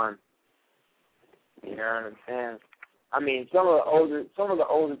later on. You know what I'm saying? I mean, some of the older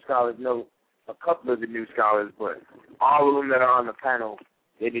scholars know a couple of the new scholars, but all of them that are on the panel,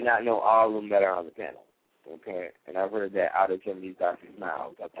 they do not know all of them that are on the panel. Okay? And I've heard that out of some of these doctors'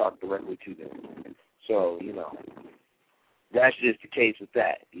 mouths. I've talked directly to them. So, you know, that's just the case with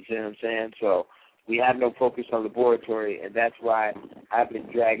that. You see what I'm saying? So we have no focus on laboratory, and that's why I've been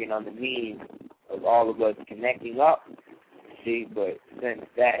dragging on the means of all of us connecting up. See, but since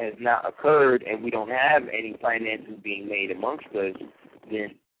that has not occurred and we don't have any finances being made amongst us,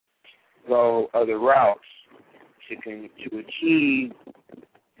 then go other routes to achieve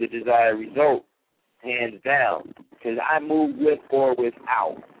the desired result, hands down. Because I move with or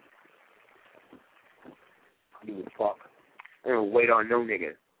without. Give a fuck. I don't wait on no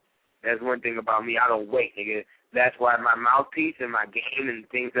nigga. That's one thing about me. I don't wait, nigga. That's why my mouthpiece and my game and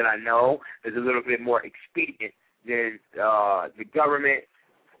things that I know is a little bit more expedient than the government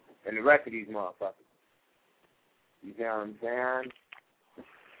and the rest of these motherfuckers. You know what I'm saying?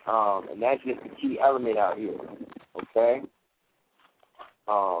 And that's just the key element out here, okay?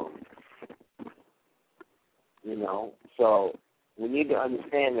 You know, so we need to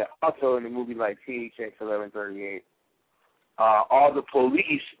understand that also in a movie like THX 1138, all the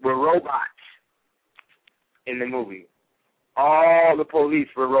police were robots in the movie. All the police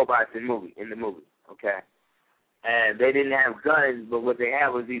were robots in the movie, okay? And they didn't have guns, but what they had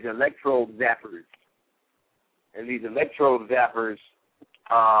was these electrode zappers. And these electrode zappers,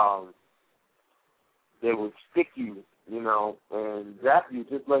 they would stick you, you know, and zap you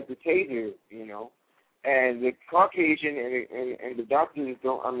just like the taser, you know. And the Caucasian and the doctors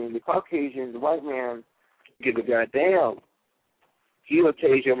the Caucasian, the white man, give a goddamn. He'll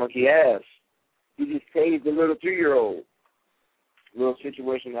tase your monkey ass. He just tased the little 3-year-old. Little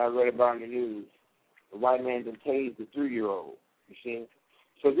situation I read about in the news. The white man done tased the 3-year-old. You see?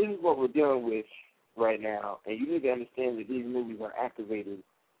 So this is what we're dealing with right now. And you need to understand that these movies are activated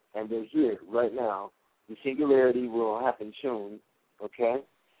and they're here right now. The singularity will happen soon, okay?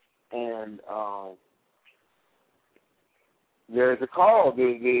 And there's a call.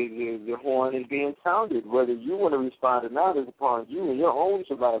 The horn is being sounded. Whether you want to respond or not is upon you and your own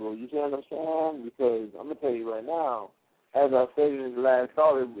survival. You see what I'm saying? Because I'm going to tell you right now, as I stated in the last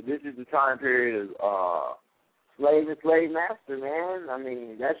call, this is the time period of slave and slave master, man. I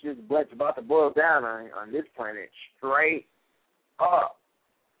mean, that's just what's about to boil down on this planet straight up.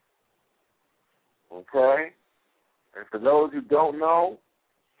 Okay? And for those who don't know,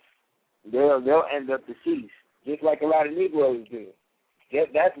 they'll end up deceased, just like a lot of Negroes do.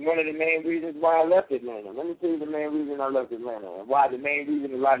 That's one of the main reasons why I left Atlanta. Let me tell you the main reason I left Atlanta and why the main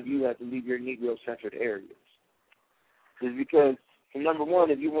reason a lot of you have to leave your Negro-centered areas. Is because, number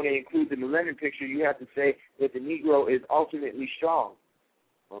one, if you want to include the millennium picture, you have to say that the Negro is ultimately strong.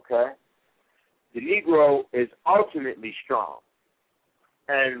 Okay? The Negro is ultimately strong.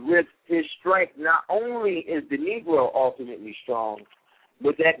 And with his strength, not only is the Negro ultimately strong,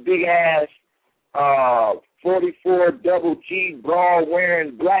 but that big-ass 44 double G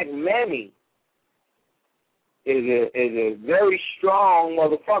bra-wearing black mammy is a very strong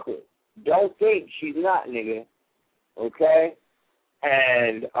motherfucker. Don't think she's not, nigga. Okay?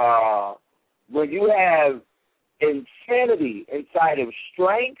 And when you have insanity inside of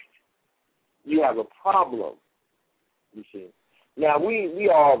strength, you have a problem, you see. Now, we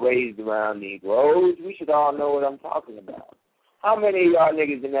all raised around Negroes. We should all know what I'm talking about. How many of y'all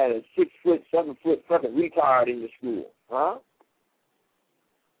niggas in that 6 foot, 7 foot fucking retard in your school? Huh?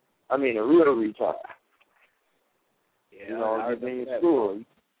 I mean, a real retard. Yeah, you know, in your school.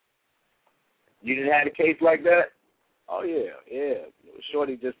 You didn't have a case like that? Oh, yeah.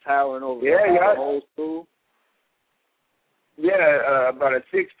 Shorty just towering over the whole school. Yeah, about a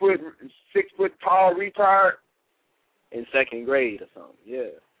 6 foot tall retard. In second grade or something,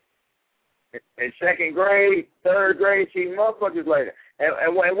 yeah. In second grade, third grade, see, motherfuckers later.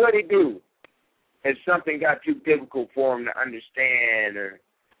 And what'd he do? If something got too difficult for him to understand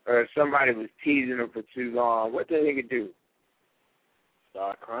or somebody was teasing him for too long, what the nigga do?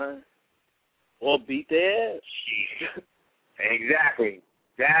 Start crying. Or beat their ass. Exactly.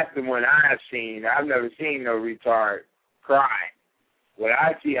 That's the one I've seen. I've never seen no retard cry. What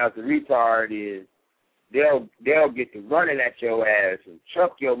I see as a retard is they'll get to running at your ass and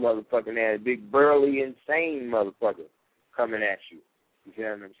chuck your motherfucking ass, big burly insane motherfucker coming at you. You see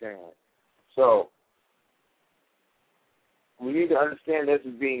what I'm saying? So we need to understand this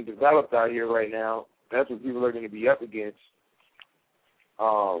is being developed out here right now. That's what people are going to be up against.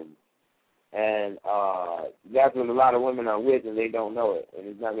 And that's what a lot of women are with, and they don't know it, and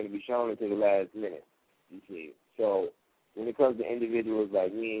it's not going to be shown until the last minute. You see? So when it comes to individuals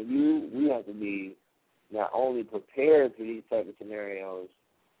like me and you, we have to be not only prepared for these type of scenarios,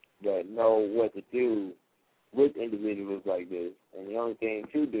 but know what to do with individuals like this. And the only thing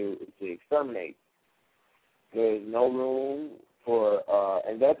to do is to exterminate. There's no room for,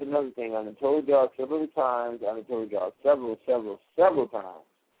 and that's another thing. I've told y'all several times, I've told y'all several times,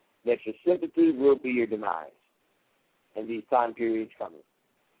 that your sympathy will be your demise in these time periods coming.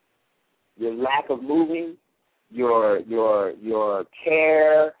 Your lack of moving, your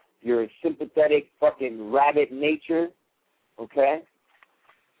care, your sympathetic fucking rabbit nature, okay?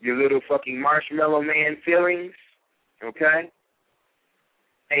 Your little fucking marshmallow man feelings, okay?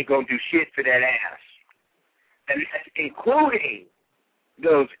 Ain't gonna do shit for that ass. And that's including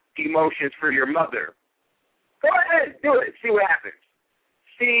those emotions for your mother. Go ahead, do it. See what happens.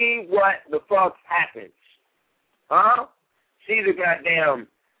 See what the fuck happens. Huh? See the goddamn,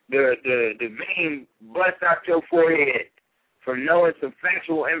 the vein bust out your forehead from knowing some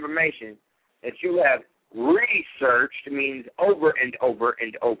factual information that you have researched, means over and over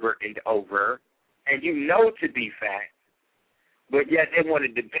and over and over, and you know to be fact, but yet they want to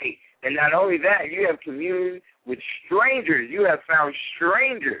debate. And not only that, you have communed with strangers. You have found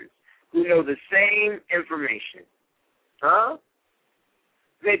strangers who know the same information. Huh?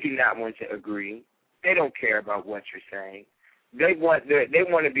 They do not want to agree. They don't care about what you're saying. They want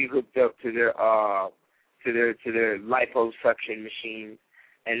to be hooked up to their liposuction machines,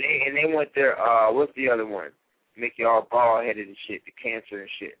 and they want their what's the other one? Make you all bald headed and shit, the cancer and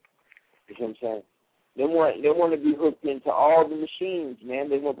shit. You know what I'm saying? They want to be hooked into all the machines, man.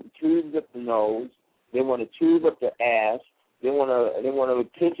 They want the tubes up the nose. They want a tube up their ass. They want to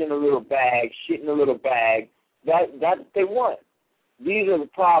piss in a little bag, shit in a little bag. That's what they want. These are the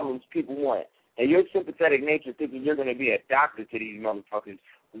problems people want. And your sympathetic nature thinking you're going to be a doctor to these motherfuckers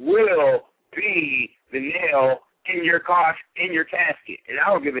will be the nail in your casket. And I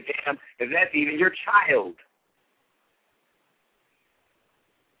don't give a damn if that's even your child.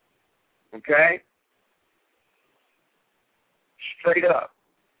 Okay? Straight up.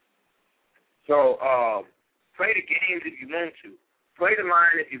 So, play the games if you want to. Play the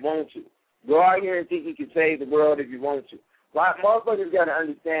line if you want to. Go out here and think you can save the world if you want to. Why, motherfuckers got to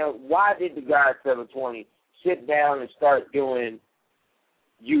understand, why did the guy 720 sit down and start doing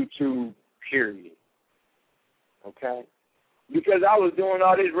YouTube, period? Okay? Because I was doing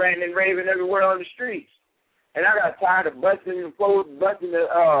all this ranting and raving everywhere on the streets. And I got tired of busting the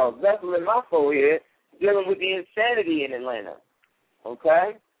vessel in my forehead dealing with the insanity in Atlanta.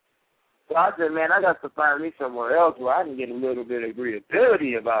 Okay? So I said, man, I got to find me somewhere else where I can get a little bit of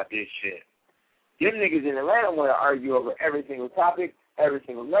agreeability about this shit. Them niggas in Atlanta want to argue over every single topic, every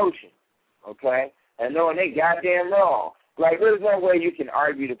single notion, okay? And knowing they goddamn wrong. Like, there's no way you can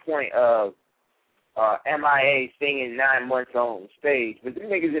argue the point of MIA singing 9 months on stage. But them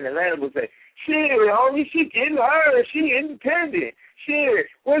niggas in Atlanta will say, shit, homie, she getting her. She independent. Shit,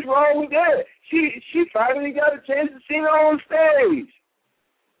 what's wrong with that? She finally got a chance to sing on stage.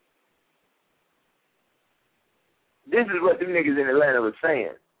 This is what them niggas in Atlanta was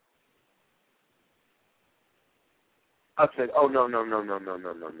saying. I said, oh, no.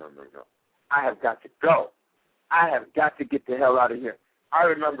 I have got to go. I have got to get the hell out of here. I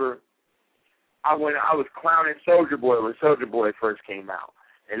remember I was clowning Soulja Boy when Soulja Boy first came out.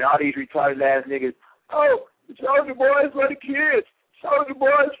 And all these retarded ass niggas, oh, Soulja Boy is for the kids. Soulja Boy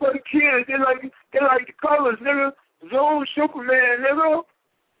is for the kids. They like the colors, nigga. Zoom, Superman, nigga.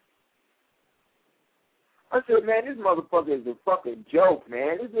 I said, man, this motherfucker is a fucking joke,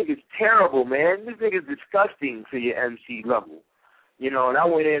 man. This nigga's terrible, man. This nigga's disgusting to your MC level. You know, and I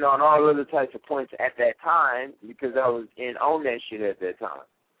went in on all other types of points at that time because I was in on that shit at that time.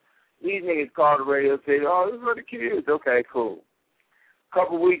 These niggas called the radio and said, oh, this is for the kids. Okay, cool. A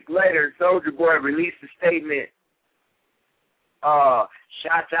couple weeks later, Soulja Boy released a statement.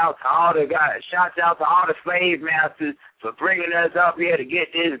 Shouts out to all the slave masters for bringing us up here to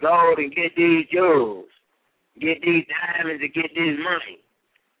get this gold and get these jewels. Get these diamonds and get this money.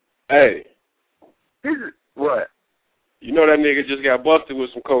 Hey. This is what? You know that nigga just got busted with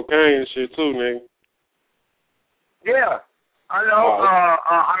some cocaine and shit too, nigga. Yeah. I know.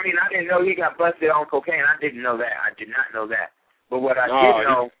 I mean, I didn't know he got busted on cocaine. I didn't know that. I did not know that. But what I did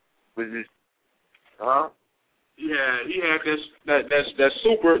know was this. Huh? Yeah, he had that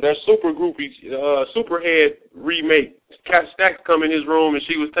super groupie, Superhead remake. Cat Stacks come in his room and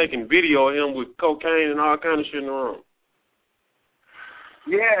she was taking video of him with cocaine and all kind of shit in the room.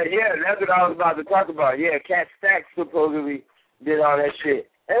 Yeah, that's what I was about to talk about. Yeah, Cat Stacks supposedly did all that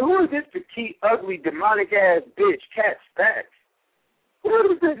shit. And who is this petite, ugly, demonic-ass bitch, Cat Stacks? Who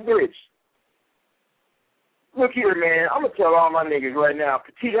is this bitch? Look here, man, I'm going to tell all my niggas right now,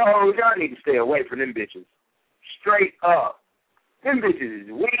 petite hoes, y'all need to stay away from them bitches. Straight up. Them bitches is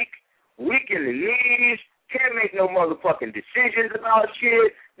weak in the knees, can't make no motherfucking decisions about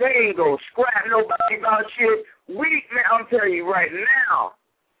shit. They ain't gonna scrap nobody about shit. Weak, man, I'm telling you right now,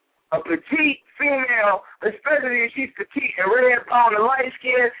 a petite female, especially if she's petite and red brown and light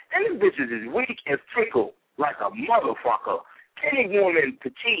skin, and them bitches is weak and fickle like a motherfucker. Any woman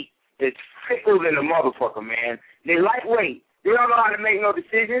petite is fickle than a motherfucker, man. They lightweight. They don't know how to make no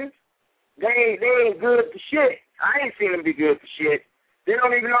decisions. They ain't good for shit. I ain't seen them be good for shit. They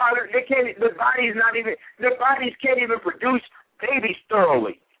don't even know how to, their bodies can't even produce babies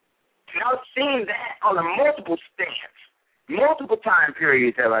thoroughly. And I've seen that on a multiple stamps. Multiple time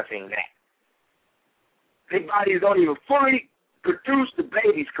periods have I seen that. Their bodies don't even fully produce the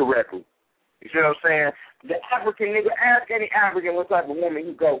babies correctly. You see what I'm saying? The African nigga, ask any African what type of woman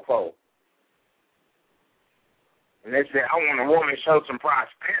he go for. And they say, I want a woman to show some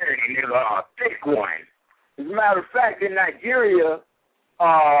prosperity, nigga, a thick one. As a matter of fact, in Nigeria,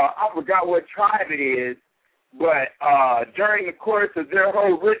 I forgot what tribe it is, but during the course of their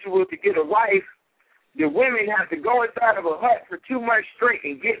whole ritual to get a wife, the women have to go inside of a hut for 2 months straight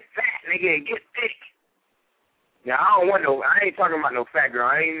and get fat, nigga, and get thick. Now, I ain't talking about no fat girl.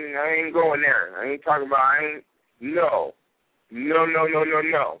 I ain't going there. No.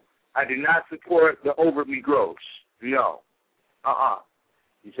 I do not support the overly gross. No.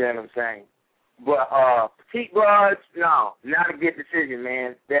 You see what I'm saying? But petite broads, no, not a good decision,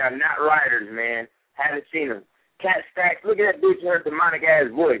 man. They are not riders, man. Haven't seen them. Cat Stacks, look at that bitch, her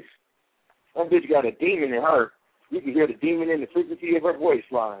demonic-ass voice. That bitch got a demon in her. You can hear the demon in the frequency of her voice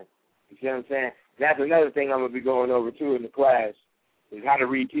line. You see what I'm saying? That's another thing I'm going to be going over, too, in the class, is how to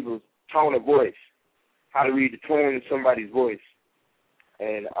read people's tone of voice, how to read the tone of somebody's voice,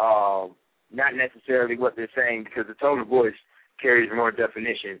 and not necessarily what they're saying, because the tone of voice carries more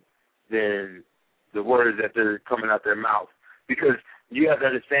definition than the words that they're coming out their mouth. Because you have to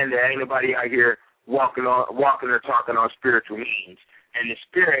understand that ain't nobody out here walking or talking on spiritual means, and the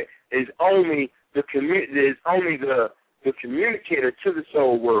spirit is only the communicator to the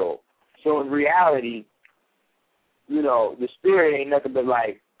soul world. So in reality, you know, the spirit ain't nothing but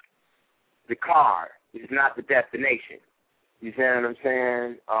like the car. It's not the destination. You see what I'm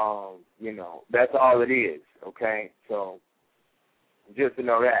saying? You know, that's all it is, okay? So just to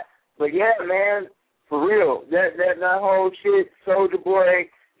know that. But yeah, man, for real, that whole shit, Soulja Boy,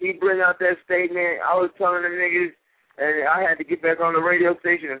 he bring out that statement. I was telling them niggas, and I had to get back on the radio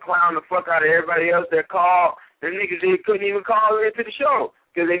station and clown the fuck out of everybody else that called. Them niggas, they couldn't even call into the show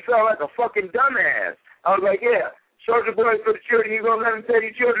because they felt like a fucking dumbass. I was like, yeah, Soulja Boy for the children. You gonna let them tell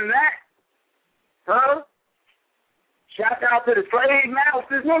your children that? Huh? Shout out to the slave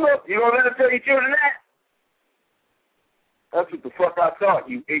masters, nigga. You gonna let them tell your children that? That's what the fuck I thought,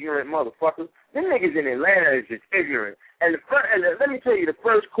 you ignorant motherfuckers. Them niggas in Atlanta is just ignorant. And let me tell you, the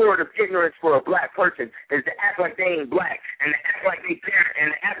first chord of ignorance for a black person is to act like they ain't black, and to act like they parent,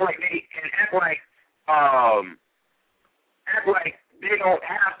 and to act like they don't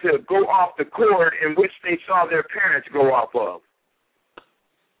have to go off the chord in which they saw their parents go off of.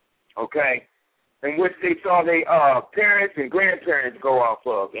 Okay? In which they saw their parents and grandparents go off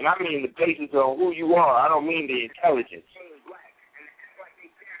of. And I mean the basis of who you are. I don't mean the intelligence.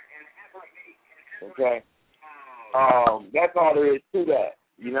 Okay? That's all there is to that.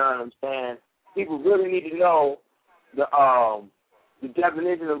 You know what I'm saying? People really need to know the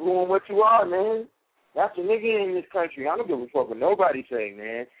definition of who and what you are, man. That's a nigga in this country. I don't give a fuck what nobody say,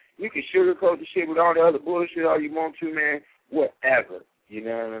 man. You can sugarcoat the shit with all the other bullshit all you want to, man. Whatever. You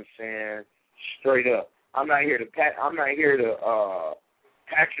know what I'm saying? Straight up. I'm not here to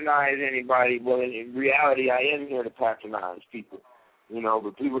patronize anybody. Well, in reality, I am here to patronize people. You know,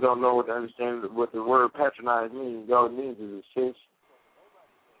 but people don't know what to understand what the word patronize means. All it means is assist.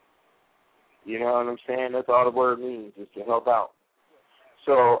 You know what I'm saying? That's all the word means, is to help out.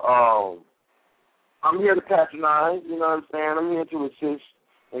 So, I'm here to patronize, you know what I'm saying? I'm here to assist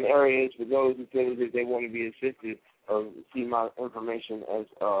in areas for those who feel that they want to be assisted or see my information as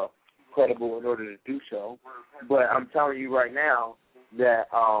credible in order to do so. But I'm telling you right now that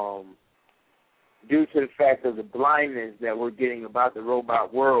due to the fact of the blindness that we're getting about the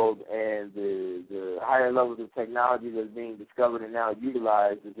robot world and the higher levels of technology that's being discovered and now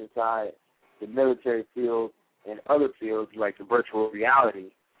utilized is inside the military field and other fields like the virtual reality,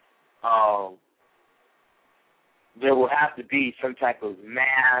 there will have to be some type of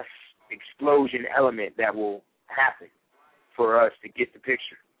mass explosion element that will happen for us to get the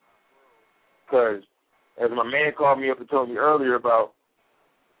picture. Because as my man called me up and told me earlier about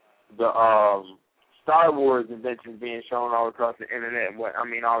the Star Wars inventions being shown all across the internet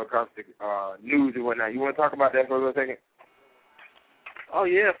and all across the news and whatnot. You want to talk about that for a little second? Oh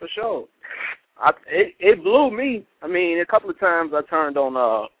yeah, for sure. It blew me. I mean, a couple of times I turned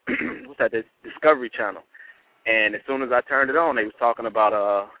on this Discovery Channel, and as soon as I turned it on, they was talking about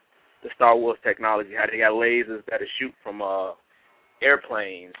the Star Wars technology, how they got lasers that shoot from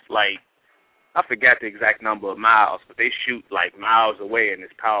airplanes. Like, I forgot the exact number of miles, but they shoot like miles away, and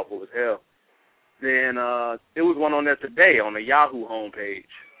it's powerful as hell. Then there was one on there today on the Yahoo homepage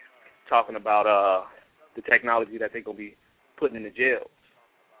talking about the technology that they're gonna be putting in the jails.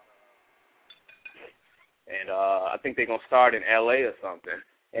 And I think they're going to start in L.A. or something.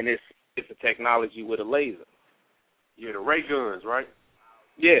 And it's a technology with a laser. Yeah, the ray guns, right?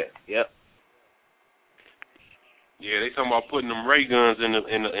 Yeah, yep. Yeah, they talking about putting them ray guns in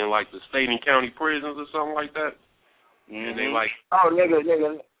like the state and county prisons or something like that. Mm-hmm. And they like... Oh,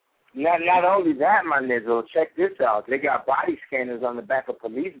 nigga. Not only that, my nigga, check this out. They got body scanners on the back of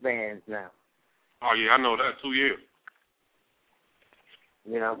police vans now. Oh, yeah, I know that too, yeah.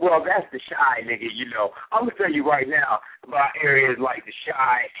 You know, well, that's the Chi, nigga, you know. I'm going to tell you right now about areas like the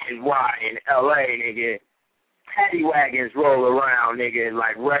Chi, NY, and L.A., nigga. Paddy wagons roll around, nigga,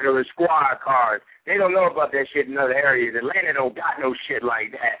 like regular squad cars. They don't know about that shit in other areas. Atlanta don't got no shit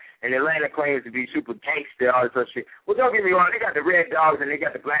like that. And Atlanta claims to be super gangster, all this other shit. Well, don't get me wrong. They got the red dogs and they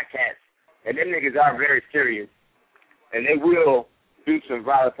got the black cats. And them niggas are very serious. And they will do some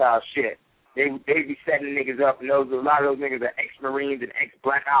volatile shit. They be setting niggas up, and a lot of those niggas are ex-Marines and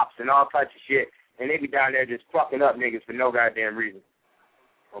ex-Black Ops and all types of shit, and they be down there just fucking up niggas for no goddamn reason.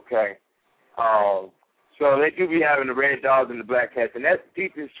 Okay? So they do be having the red dogs and the black cats, and that's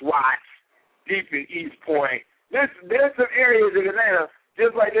deep in SWAT, deep in East Point. There's some areas in Atlanta,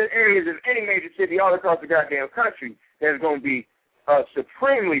 just like there's areas in any major city all across the goddamn country that's going to be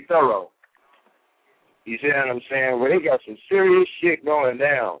supremely thorough. You see what I'm saying? Where they got some serious shit going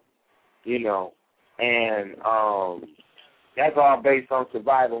down. You know, and that's all based on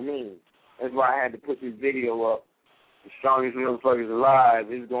survival means. That's why I had to put this video up. The strongest motherfuckers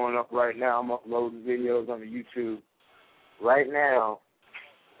alive is going up right now. I'm uploading videos on the YouTube right now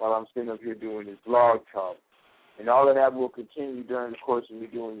while I'm sitting up here doing this BlogTalk. And all of that will continue during the course of me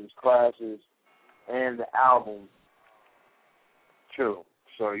doing these classes and the album, too.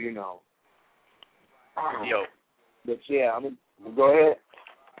 So, you know. Yo. But, yeah, I'm going to go ahead.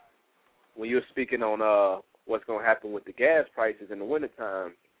 When you're speaking on what's going to happen with the gas prices in the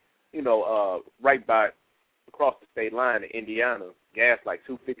wintertime, you know, right by across the state line in Indiana, gas like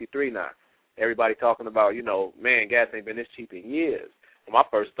 $2.53 now. Everybody talking about, you know, man, gas ain't been this cheap in years. And my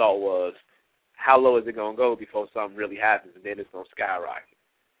first thought was, how low is it going to go before something really happens, and then it's going to skyrocket?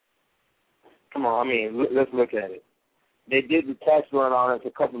 Come on, I mean, let's look at it. They did the tax run on us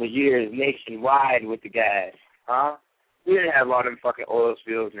a couple of years nationwide with the gas, huh? We didn't have all them fucking oil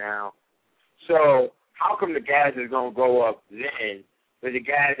spills now. So how come the gas is going to go up then, but the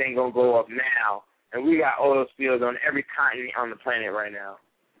gas ain't going to go up now, and we got oil spills on every continent on the planet right now?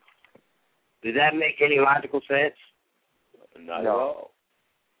 Does that make any logical sense? Not at all.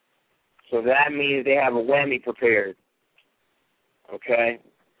 So that means they have a whammy prepared. Okay?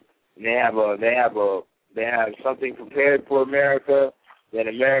 They have something prepared for America that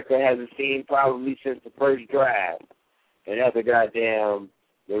America hasn't seen probably since the first draft. And that's a goddamn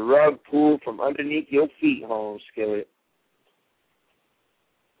the rug pulled from underneath your feet, home skillet.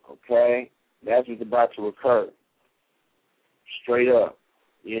 Okay? That's what's about to occur. Straight up.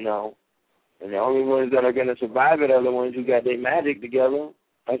 You know. And the only ones that are going to survive it are the ones who got their magic together.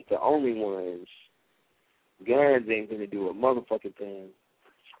 That's the only ones. Guns ain't going to do a motherfucking thing.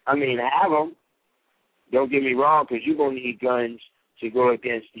 I mean, have them. Don't get me wrong, because you're going to need guns to go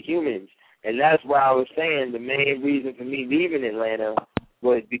against the humans. And that's why I was saying the main reason for me leaving Atlanta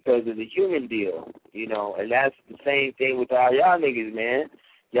was because of the human deal, you know. And that's the same thing with all y'all niggas, man.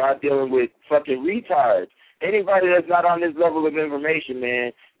 Y'all dealing with fucking retards. Anybody that's not on this level of information,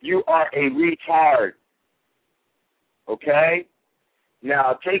 man, you are a retard. Okay?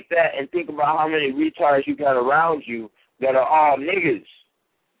 Now, take that and think about how many retards you got around you that are all niggas.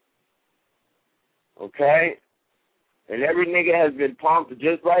 Okay? And every nigga has been pumped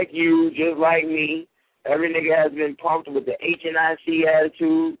just like you, just like me. Every nigga has been pumped with the HNIC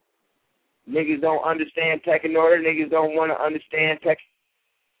attitude. Niggas don't understand tech and order. Niggas don't want to understand tech.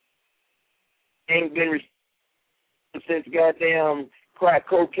 Ain't been since goddamn crack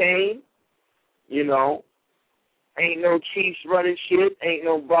cocaine. You know. Ain't no chiefs running shit. Ain't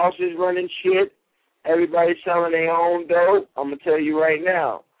no bosses running shit. Everybody's selling their own dope. I'm going to tell you right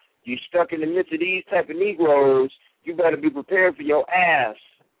now. You stuck in the midst of these type of Negroes, you better be prepared for your ass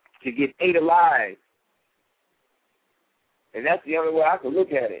to get ate alive. And that's the only way I can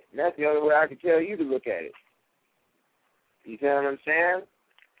look at it. And that's the only way I can tell you to look at it. You see what I'm saying?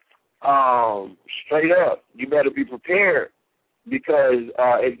 Straight up, you better be prepared. Because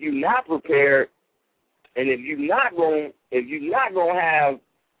if you're not prepared, and if you're not going to have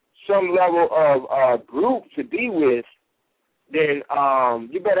some level of group to be with, then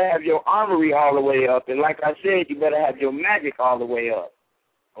you better have your armory all the way up. And like I said, you better have your magic all the way up.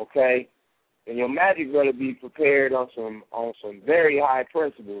 Okay? And your magic better be prepared on some very high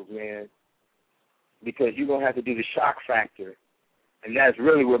principles, man. Because you're going to have to do the shock factor. And that's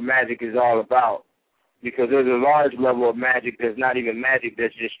really what magic is all about. Because there's a large level of magic that's not even magic,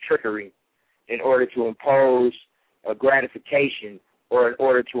 that's just trickery in order to impose a gratification or in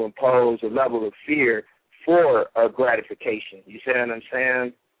order to impose a level of fear for a gratification. You see what I'm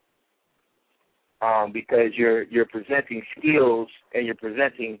saying? Because you're presenting skills and you're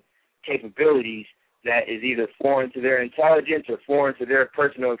presenting capabilities that is either foreign to their intelligence or foreign to their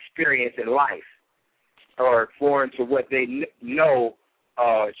personal experience in life or foreign to what they know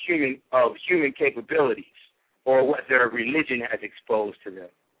human capabilities or what their religion has exposed to them.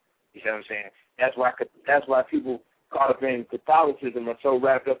 You see what I'm saying? That's why people caught up in Catholicism are so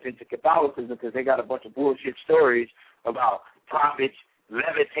wrapped up into Catholicism, because they got a bunch of bullshit stories about prophets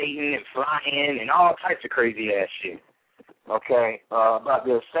levitating and flying and all types of crazy ass shit. Okay, about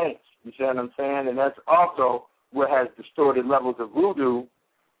their saints. You see what I'm saying? And that's also what has distorted levels of voodoo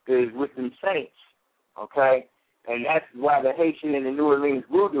is with them saints. Okay, and that's why the Haitian and the New Orleans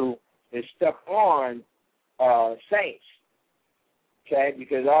voodoo is stuck on saints. Okay,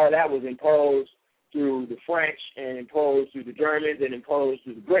 because all of that was imposed through the French and imposed through the Germans and imposed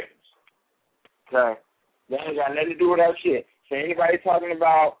through the Britons. Okay, that ain't got nothing to do with our shit. So anybody talking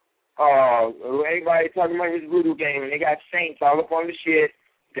about his voodoo game and they got saints all up on the shit,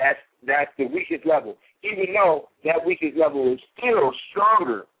 that's the weakest level. Even though that weakest level is still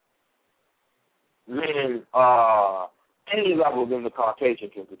stronger than any level than the Caucasian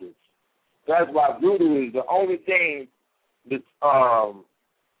can produce. That's why voodoo is the only thing that's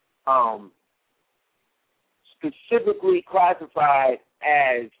specifically classified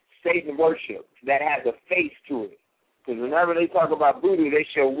as Satan worship that has a face to it. Because whenever they talk about voodoo, they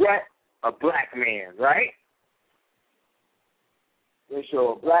show what? A black man, right? They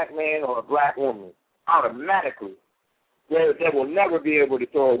show a black man or a black woman automatically. They will never be able to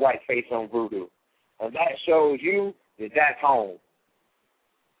throw a white face on voodoo. And that shows you that that's home.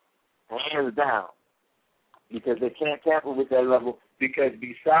 Hands down. Because they can't tamper with that level. Because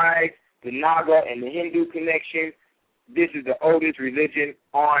besides the Naga and the Hindu connection, this is the oldest religion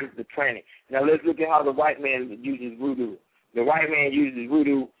on the planet. Now let's look at how the white man uses voodoo. The white man uses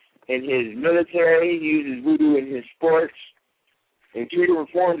voodoo in his military. He uses voodoo in his sports. In two different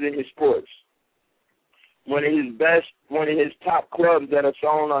forms in his sports. One of his top clubs that are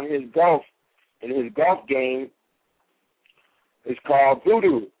shown on his golf game is called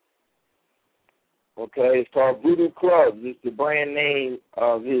Voodoo. Okay, it's called Voodoo Clubs. It's the brand name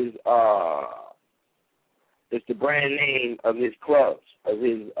of his clubs, of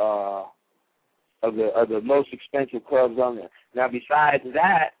the most expensive clubs on there. Now besides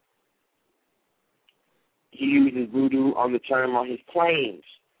that, he uses voodoo on his planes,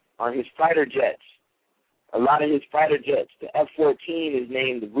 on his fighter jets. A lot of his fighter jets, the F-14 is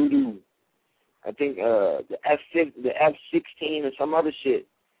named the Voodoo. I think the F-16 or some other shit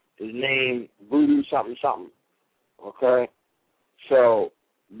is named Voodoo something something. Okay? So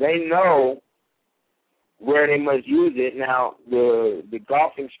they know where they must use it. Now, the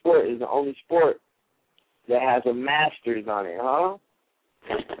golfing sport is the only sport that has a Masters on it, huh?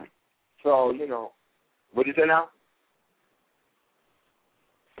 So, what you say now?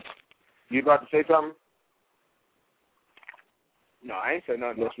 You about to say something? No, I ain't said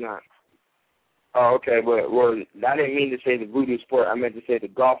nothing. That's not. Oh, okay. Well, I didn't mean to say the voodoo sport. I meant to say the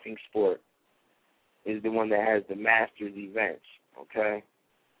golfing sport is the one that has the Masters events, okay?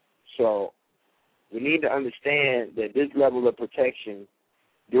 So we need to understand that this level of protection,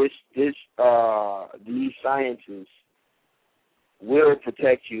 these sciences will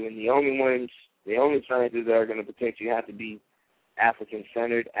protect you, and the only sciences that are going to protect you have to be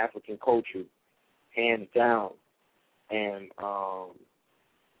African-centered, African-cultured, hands down. And,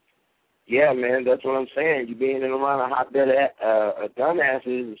 yeah, man, that's what I'm saying. You being in around a hotbed of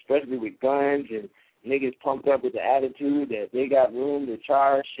dumbasses, especially with guns and niggas pumped up with the attitude that they got room to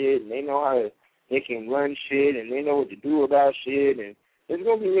charge shit and they can run shit and they know what to do about shit. And there's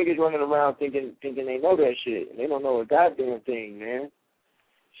going to be niggas running around thinking they know that shit. And they don't know a goddamn thing, man.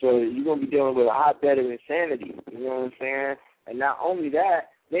 So you're going to be dealing with a hotbed of insanity. You know what I'm saying? And not only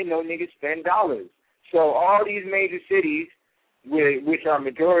that, they know niggas spend dollars. So all these major cities, which are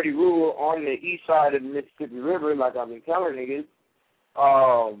majority rule on the east side of the Mississippi River, like I've been telling niggas,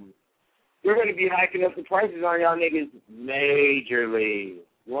 they're going to be hiking up the prices on y'all niggas majorly.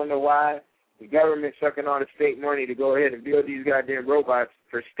 You want to know why? The government's sucking on the state money to go ahead and build these goddamn robots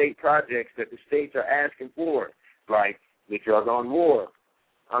for state projects that the states are asking for, like the drug on war.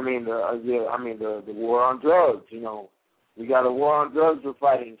 The war on drugs. We got a war on drugs we're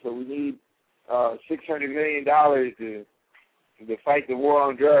fighting, so we need $600 million to fight the war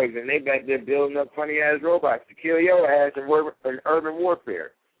on drugs, and they back there building up funny ass robots to kill your ass in urban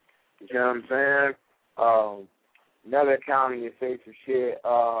warfare. You know what I'm saying? Another county is saying some shit.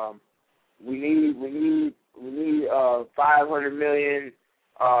 We need $500 million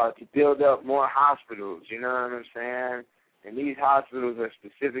to build up more hospitals. You know what I'm saying? And these hospitals are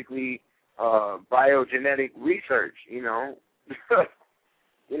specifically biogenetic research. You know what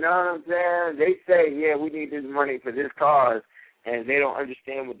I'm saying? They say, yeah, we need this money for this cause, and they don't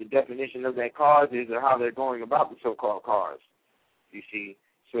understand what the definition of that cause is or how they're going about the so-called cause. You see?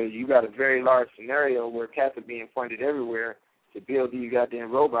 So you got a very large scenario where cats are being funded everywhere to build these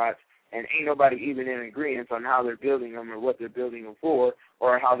goddamn robots, and ain't nobody even in agreement on how they're building them or what they're building them for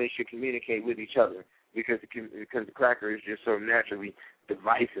or how they should communicate with each other because the cracker is just so naturally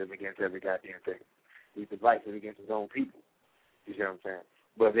divisive against every goddamn thing. He's divisive against his own people. You see what I'm saying?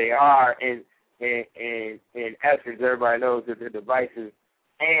 But they are, in essence, everybody knows that they're divisive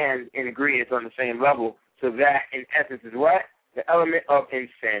and in agreement on the same level. So that, in essence, is what? The element of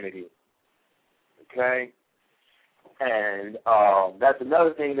insanity. Okay? And that's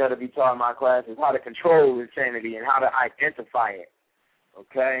another thing that'll be taught in my class is how to control insanity and how to identify it.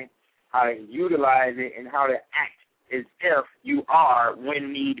 Okay? How to utilize it and how to act as if you are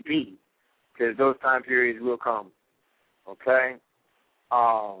when need be. Because those time periods will come. Okay?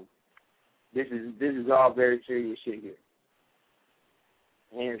 This is all very serious shit here.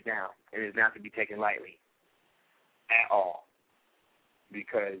 Hands down. It is not to be taken lightly at all.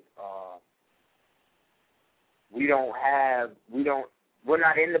 Because we're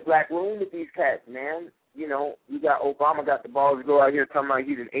not in the black room with these cats, man. You know, you got Obama got the balls to go out here talking about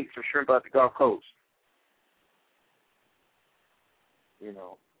he done ate some shrimp out the Gulf Coast. You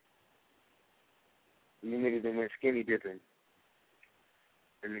know. You niggas done went skinny dipping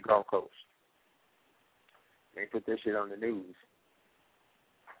in the Gulf Coast. They put this shit on the news.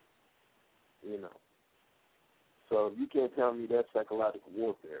 You know. So you can't tell me that's psychological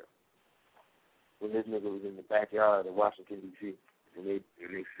warfare when this nigga was in the backyard of Washington, D.C. when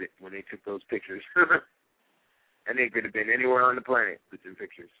they took those pictures. And they could have been anywhere on the planet with them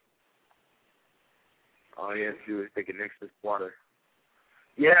pictures. All you have to do is take it next to water.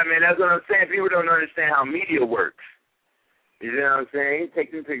 Yeah, man, that's what I'm saying. People don't understand how media works. You know what I'm saying? You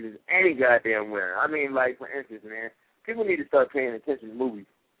take them pictures any goddamn where. I mean, like, for instance, man, people need to start paying attention to movies.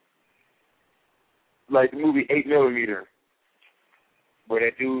 Like the movie 8mm, where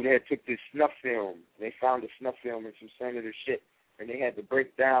that dude had took this snuff film. They found a snuff film in some senator shit, and they had to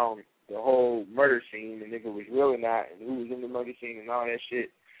break down the whole murder scene, the nigga was real or not, and who was in the murder scene and all that shit,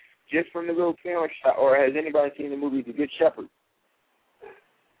 just from the little film shot. Or has anybody seen the movie The Good Shepherd?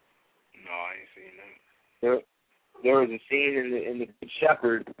 No, I ain't seen that. There was a scene in the Good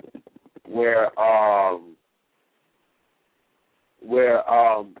Shepherd where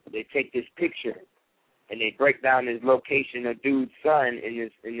they take this picture and they break down this location of dude's son in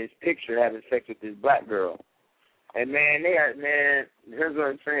this picture having sex with this black girl. And man, here's what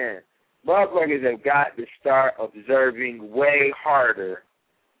I'm saying. Motherfuckers have got to start observing way harder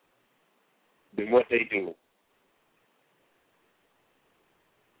than what they do.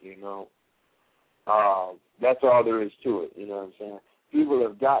 You know? That's all there is to it, you know what I'm saying? People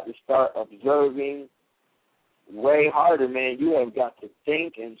have got to start observing way harder, man. You have got to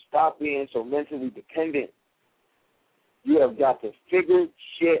think and stop being so mentally dependent. You have got to figure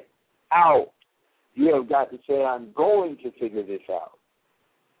shit out. You have got to say, I'm going to figure this out.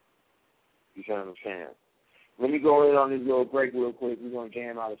 You see what I'm saying? Let me go in on this little break real quick. We're going to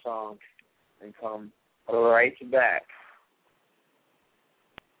jam out a song and come right back.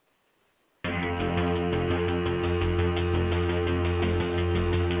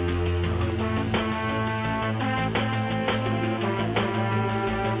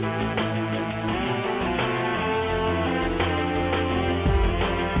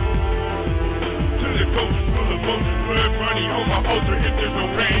 If there's no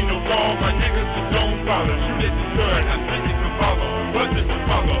rain, no fall, my niggas just don't follow. Shoot at the sun, I think it can follow. Wasn't to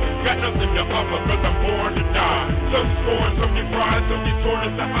follow, got nothing to offer, cause I'm born to die. Some scorn, some get fried, some get torn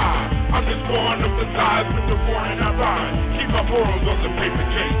at the eye. I'm just born of the size with the warning I ride. Keep my morals on the paper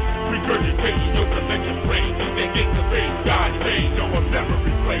chase. Regurgitating your collection brain. They get the face, God made, no I'll never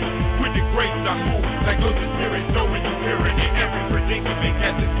replace. With the grace I move, like those spirits, know when you hear it. In every predicament,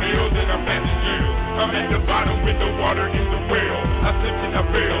 cast this fail, then I'm at the jail. I'm at the bottom with the water in the well. I slipped and I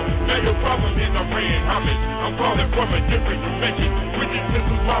failed. Now your problem is I'm paying homage. I'm calling from a different dimension. With these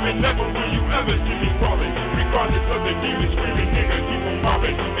missiles bombing, never will you ever see me falling. Regardless of the demons screaming, nigga, keep on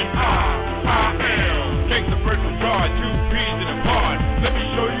mobbing. And I am gangsta versus God, two B's in a pod. Let me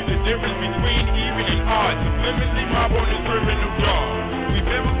show you the difference between even and odd. Subliminally mob on this criminal job. We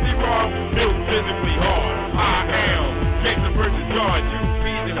biblically raw, built physically hard. I am gangsta versus God, two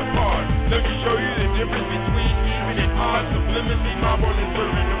B's in a pod. Let me show you the difference between even and odd. Subliminally mob on this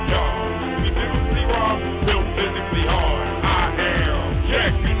criminal job. We biblically raw, built physically hard. I am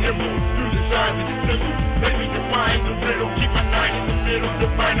Jack, be nimble, through the signs of the symbol. Let me define the riddle, keep my nine in the middle.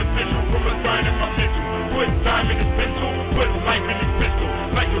 Define official from a sign in my mental. Put time in his pencil, put life in his pistol.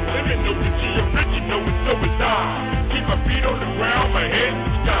 Like a living, no the G original, it's so it's I. Keep my feet on the ground, my head in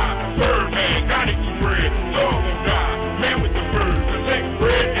the sky. Birdman, gotta eat bread, dog won't die. Man with the bird,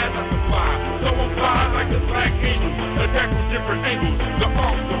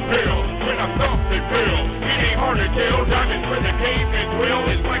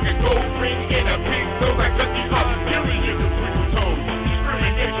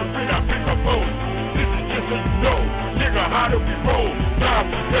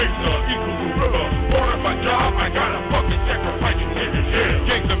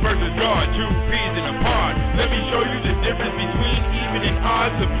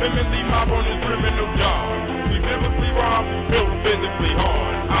 mob on this criminal job. We biblically rob, built physically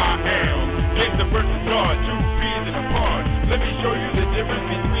hard. I am gangster versus God, two peas in a pod. Let me show you the difference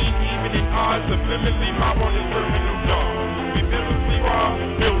between even and odd. Subliminally mob on this criminal job. We biblically rob,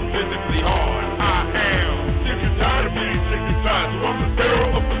 built physically hard. I am sick and tired of being sick and tired. So I'm the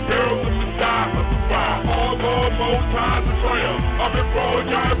barrel of the barrel, the messiah of the fire. All most times a trial. I've been broad,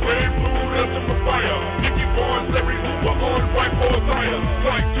 giant wave, blue, that's in my fire. Nicky Barnes, Larry Hoover, on white for Zion.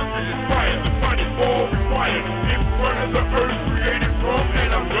 Like to be inspired, the mighty ball required. In front of the earth, created from,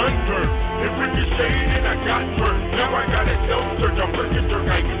 and I'm done dirt. It ricocheted and I got hurt. Now I got a self-search, I'm working dirt.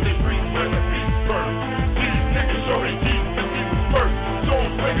 I get the streets where the beats burn. These niggas show they deep, the people's first. So I'm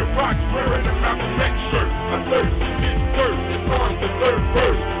slinging rocks, wearing a Malcolm X shirt. I thirst, it's dirt, it's on the third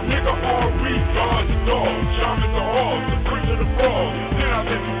verse. Nigga, all read, God's a dog. Shamans are all, the prince of the frog. Then I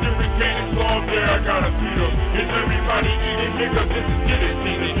let you different cannons long there, I gotta beat them. Is everybody eating, nigga? This is get it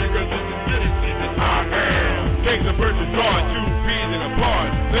season, nigga, this is get it season. I am gangster versus God, two peas in a pod.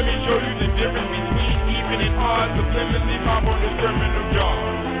 Let me show you the difference between even and odd. Subliminally mob on this criminal job.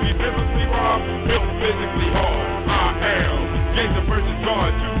 We biblically rob, built physically hard. I am gangster versus God,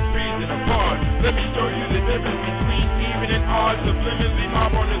 two peas in a pod. Let me show you the difference between even and odd. Subliminally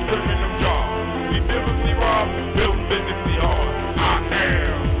mob on this criminal job. We biblically rob, built physically hard. I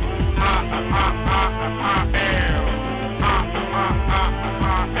am. I am.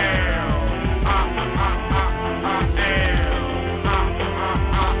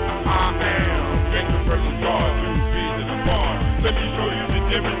 Gangster versus God, two peas in a pod. Let me show you the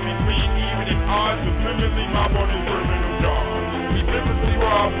difference between even and odd. Subliminally mob on this criminal job. We biblically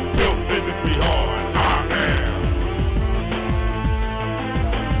rob, built physically hard. I am.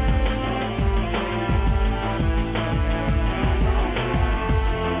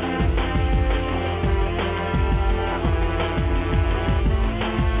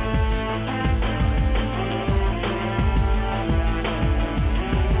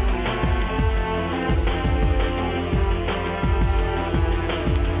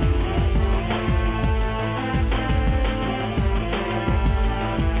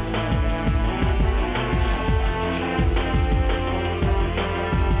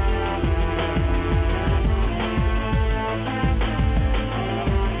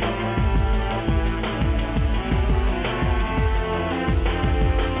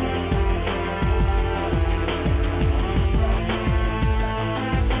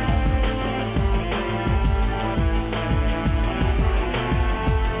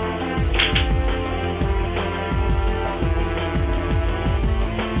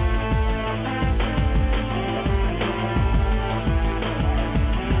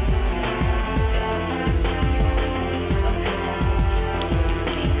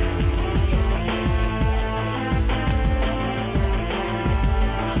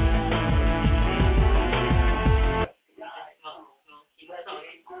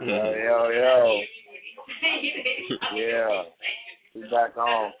 Yeah. We back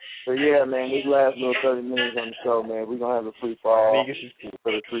on. So yeah, man, these last little 30 minutes on the show, man, we're gonna have a free fall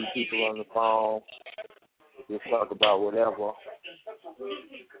for the 3 people on the phone. Just talk about whatever.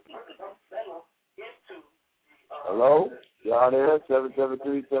 Hello? Y'all there?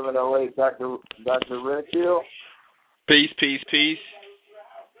 773-708, Dr. Redfield. Peace.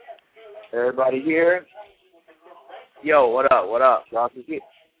 Everybody here? Yo, what up? Y'all can get.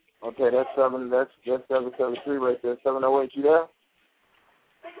 Okay, that's 773 right there. 708, you there?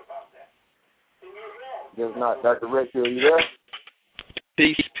 There's not Dr. Redfield, you there?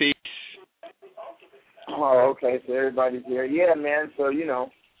 Peace. Oh, okay, so everybody's here. Yeah, man, so, you know,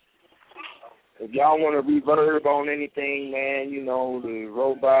 if y'all want to reverb on anything, man, you know, the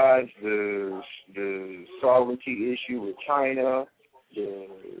robots, the sovereignty issue with China, the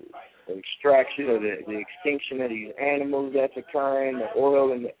extraction or the extinction of these animals that's occurring, the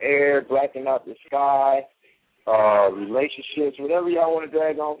oil in the air, blacking out the sky, relationships, whatever y'all want to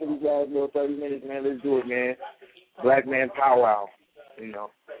drag on for these guys, little 30 minutes, man, let's do it, man. Black man powwow, you know.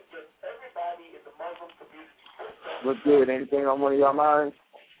 What's good? Anything on one of y'all minds?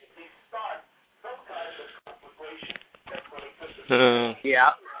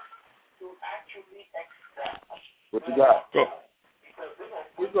 Yeah. What you got? Go.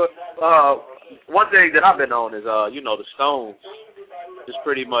 One thing that I've been on is, the stones. Just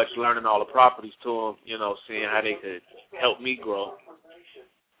pretty much learning all the properties to them, seeing how they could help me grow.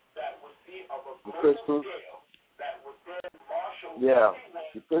 The crystals? Yeah.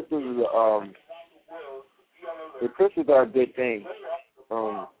 The crystals is the crystals are a good thing.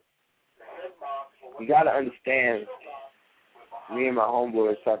 You got to understand, me and my homeboy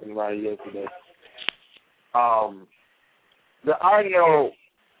was talking about it yesterday. The audio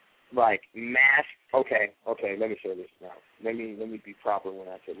like mass. Okay. Let me say this now. Let me be proper when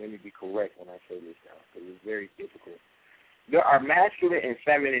I say. Let me be correct when I say this now, because it's very difficult. There are masculine and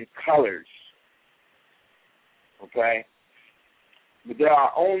feminine colors. Okay. But there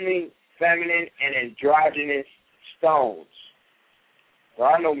are only feminine and androgynous stones. There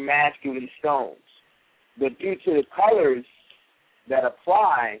are no masculine stones. But due to the colors that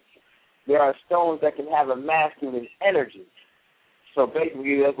apply, there are stones that can have a masculine energy. So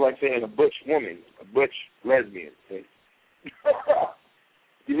basically, that's like saying a butch woman, a butch lesbian.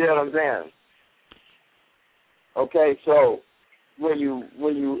 You know what I'm saying? Okay, so if you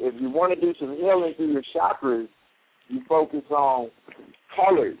want to do some healing through your chakras, you focus on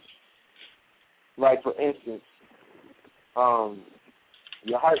colors. Like, for instance,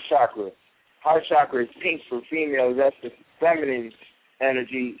 your heart chakra. Heart chakra is pink for females. That's the feminine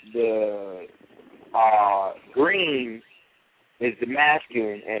energy. The green is the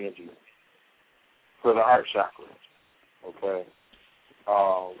masculine energy for the heart chakra. Okay.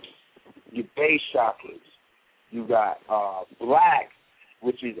 Your base chakras. You got black,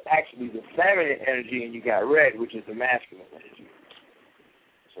 which is actually the feminine energy, and you got red, which is the masculine energy.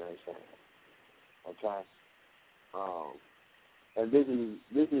 That's what I'm saying. Okay. And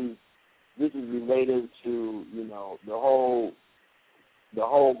this is related to, you know, the whole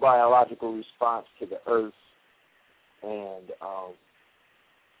biological response to the earth and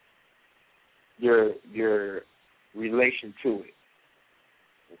your relation to it.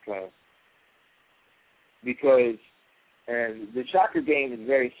 Okay. Because, and the chakra game is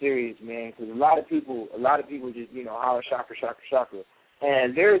very serious, man, because a lot of people just, you know, holler chakra.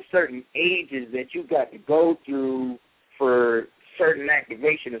 And there are certain ages that you got to go through for certain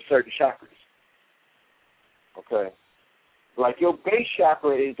activation of certain chakras. Okay. Like your base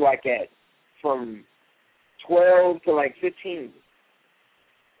chakra is like at from 12 to like 15.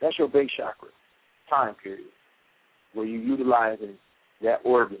 That's your base chakra time period where you're utilizing that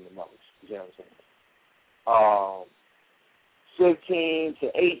organ the most. You know what I'm saying? 15 to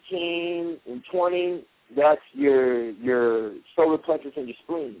 18 and 20, that's your solar plexus and your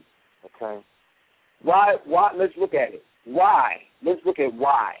spleen. Okay. Why? Let's look at it. Why? Let's look at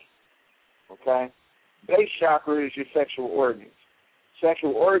why. Okay. Base chakra is your sexual organs.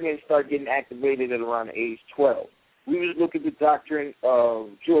 Sexual organs start getting activated at around age 12. We just look at the doctrine of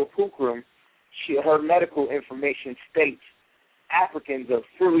Jewel Pookrum. Her medical information states Africans are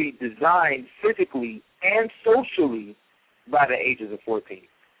fully designed physically and socially by the ages of 14.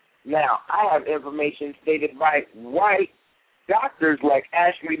 Now, I have information stated by white doctors like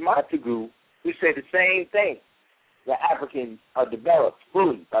Ashley Montagu who say the same thing, that Africans are developed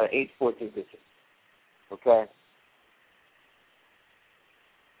fully by the age 14, 15. Okay?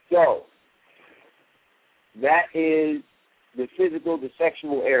 So, that is the physical, the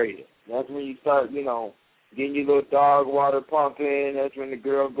sexual area. That's when you start, you know, getting your little dog water pumping. That's when the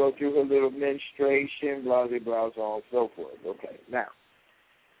girl go through her little menstruation, blah, blah, blah, so on and so forth. Okay, now,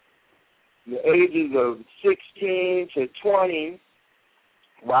 the ages of 16 to 20,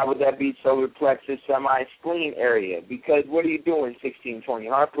 why would that be solar plexus, semi-spleen area? Because what are you doing 16, 20,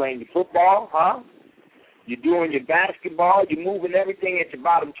 huh? Playing your football, huh? You're doing your basketball. You're moving everything at your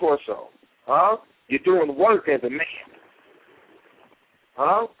bottom torso, huh? You're doing work as a man,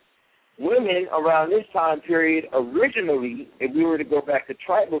 huh? Women around this time period, originally, if we were to go back to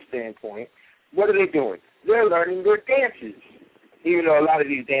tribal standpoint, what are they doing? They're learning their dances. Even though a lot of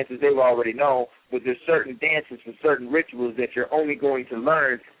these dances they've already known, but there's certain dances and certain rituals that you're only going to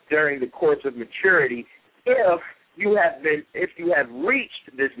learn during the course of maturity if you have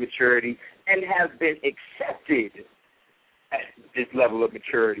reached this maturity and have been accepted at this level of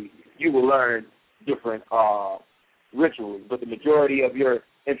maturity. You will learn different rituals, but the majority of your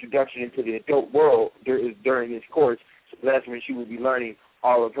introduction into the adult world is during this course, so that's when she will be learning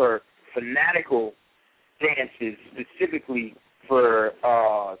all of her fanatical dances specifically for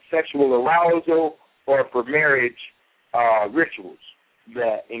sexual arousal or for marriage rituals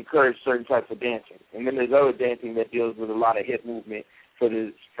that encourage certain types of dancing. And then there's other dancing that deals with a lot of hip movement for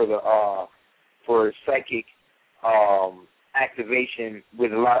psychic activation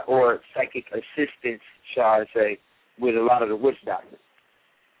with a lot, or psychic assistance, shall I say, with a lot of the witch doctors.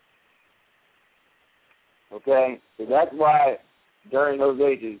 Okay? So that's why during those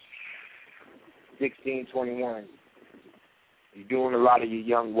ages, 16, 21, you're doing a lot of your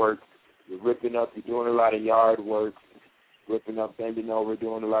young work. You're ripping up. You're doing a lot of yard work, ripping up, bending over,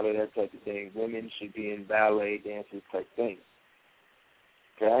 doing a lot of that type of thing. Women should be in ballet, dances type thing.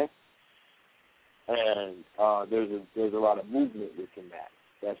 Okay? And there's a lot of movement within that.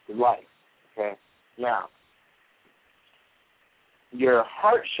 That's the life. Okay? Now, your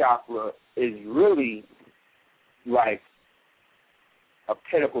heart chakra is really like a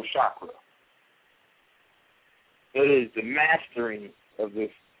pinnacle chakra. It is the mastering of the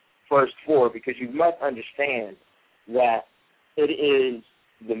first four, because you must understand that it is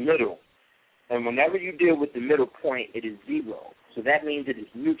the middle. And whenever you deal with the middle point, it is zero. So that means it is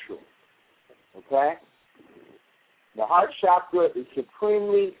neutral. Okay? The heart chakra is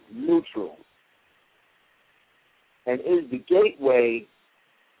supremely neutral and is the gateway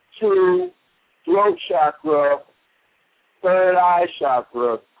to throat chakra, third eye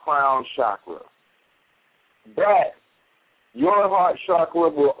chakra, crown chakra. But your heart chakra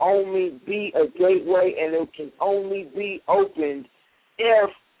will only be a gateway, and it can only be opened if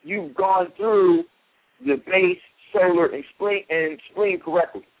you've gone through the base, solar, and spleen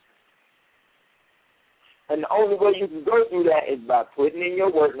correctly. And the only way you can go through that is by putting in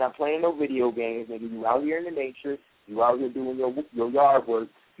your work, not playing no video games. Maybe you out here in the nature, you out here doing your yard work,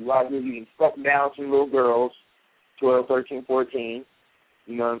 you out here, you can fuck down some little girls, 12, 13, 14.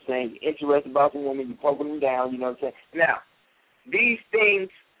 You know what I'm saying? You're interested about the woman, you're poking them down, you know what I'm saying? Now, these things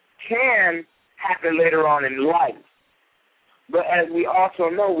can happen later on in life. But as we also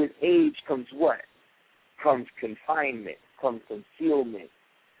know, with age comes what? Comes confinement, comes concealment,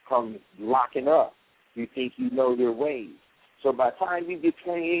 comes locking up. You think you know their ways. So by the time you get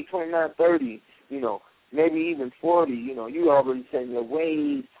 28, 29, 30, maybe even 40, you already set your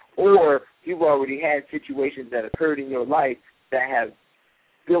ways, or you've already had situations that occurred in your life that have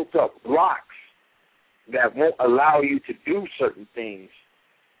built up blocks that won't allow you to do certain things,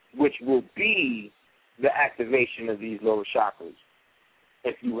 which will be the activation of these lower chakras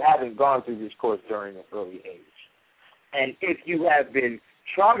if you haven't gone through this course during an early age. And if you have been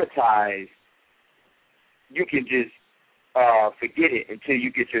traumatized, you can just forget it until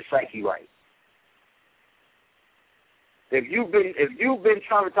you get your psyche right. If you've been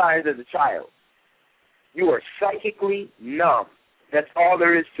traumatized as a child, you are psychically numb. That's all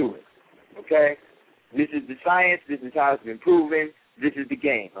there is to it. Okay? This is the science. This is how it's been proven. This is the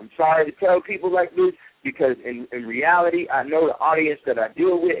game. I'm sorry to tell people like this, because in reality, I know the audience that I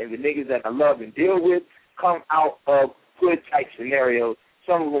deal with and the niggas that I love and deal with come out of hood-type scenarios.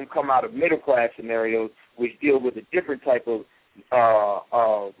 Some of them come out of middle-class scenarios, which deal with a different type of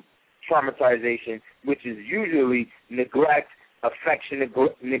traumatization, which is usually neglect, affection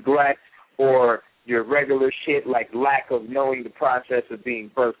neglect, or your regular shit like lack of knowing the process of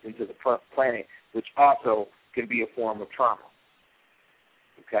being birthed into the planet, which also can be a form of trauma.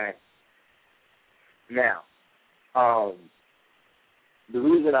 Okay? Now, the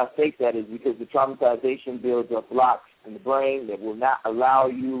reason I think that is because the traumatization builds up blocks in the brain that will not allow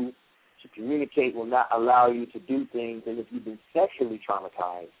you to communicate, will not allow you to do things. And if you've been sexually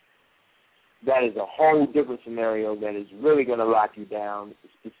traumatized, that is a whole different scenario that is really going to lock you down,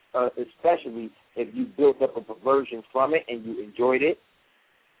 especially if you built up a perversion from it and you enjoyed it,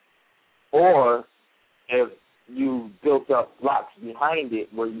 or if you built up blocks behind it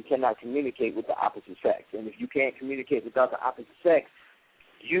where you cannot communicate with the opposite sex. And if you can't communicate without the opposite sex,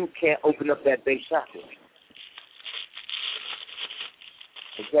 you can't open up that base chakra.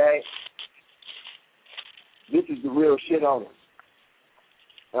 Okay? This is the real shit on it.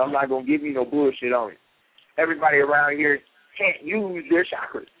 And I'm not going to give you no bullshit on it. Everybody around here can't use their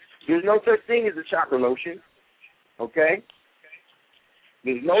chakras. There's no such thing as a chakra lotion. Okay?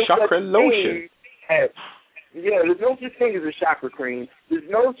 There's no chakra such lotion. There's no such thing as a chakra cream. There's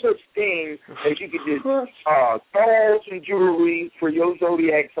no such thing as you could just throw some jewelry for your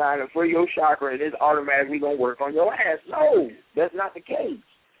zodiac sign and for your chakra, and it's automatically going to work on your ass. No, that's not the case.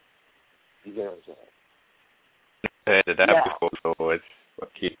 You get what I'm saying? I heard of that before, so it's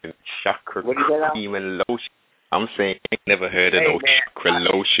fucking chakra cream and lotion. I'm saying I never heard of chakra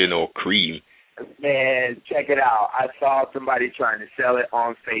lotion or cream. Man, check it out. I saw somebody trying to sell it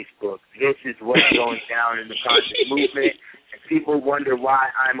on Facebook. This is what's going down in the conscious movement, and people wonder why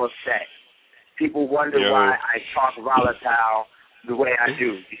I'm upset. People wonder why I talk volatile the way I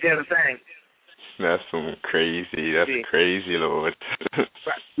do. You see what I'm saying? That's some crazy. That's crazy, Lord.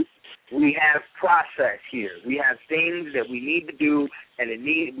 We have process here. We have things that we need to do, and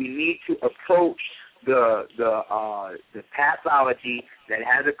we need to approach the pathology that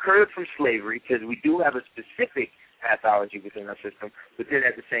has occurred from slavery, because we do have a specific pathology within our system, but then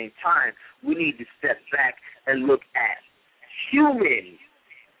at the same time, we need to step back and look at human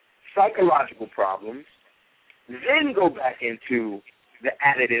psychological problems, then go back into the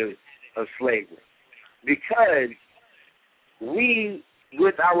additives of slavery. Because we,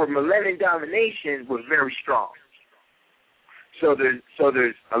 with our millennium domination, were very strong. So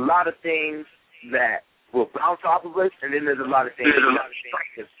there's a lot of things that will bounce off of us, and then there's a lot of things that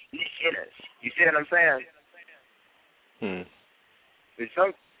strike us in us. You see what I'm saying?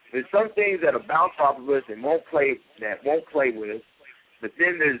 There's some things that'll bounce off of us and won't play with us, but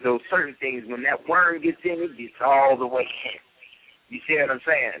then there's those certain things when that worm gets in, it gets all the way in. You see what I'm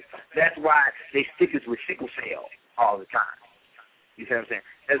saying? That's why they stick us with sickle cell all the time. You see what I'm saying?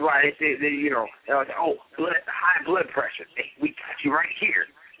 That's why they say, they're like, high blood pressure. Hey, we got you right here.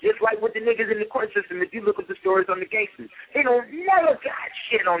 Just like with the niggas in the court system, if you look at the stories on the gangsters, they don't never got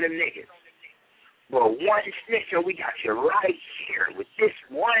shit on them niggas. But one snitch, we got you right here with this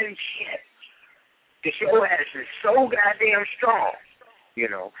one shit. Because your ass is so goddamn strong.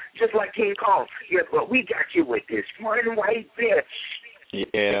 Just like King Kong. Yeah, but we got you with this one white bitch.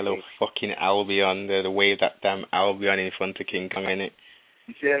 Yeah, that little fucking Albion, the wave that damn Albion in front of King Kong, innit?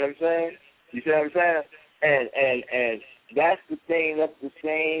 You see what I'm saying? And that's the thing, that's the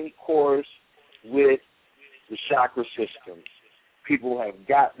same course with the chakra systems. People have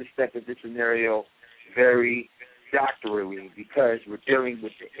got to step into this scenario very doctorally because we're dealing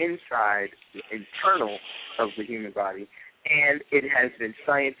with the inside, the internal of the human body, and it has been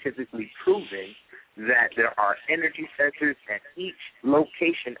scientifically proven that there are energy centers at each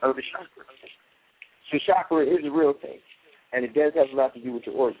location of the chakra. So chakra is a real thing, and it does have a lot to do with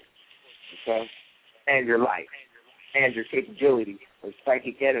your organs, okay, and your life, and your capability of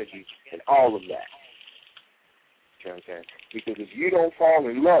psychic energy, and all of that. You know what I'm saying? Because if you don't fall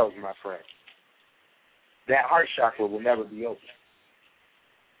in love, my friend, that heart chakra will never be open.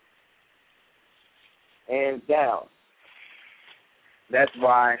 Hands down. That's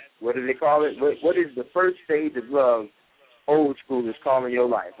why, what do they call it? What is the first stage of love old school is calling your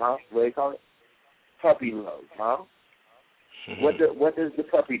life, huh? What do they call it? Puppy love, huh? What does the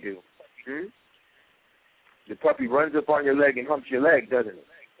puppy do? The puppy runs up on your leg and humps your leg, doesn't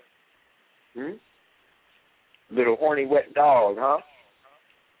it? Little horny wet dog, huh?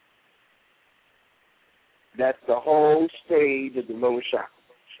 That's the whole stage of the lower chakra.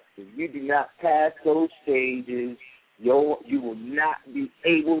 If you do not pass those stages, you will not be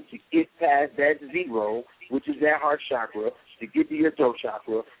able to get past that zero, which is that heart chakra, to get to your throat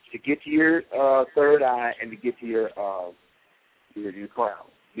chakra, to get to your third eye, and to get to your crown.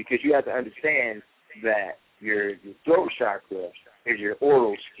 Because you have to understand that your throat chakra is your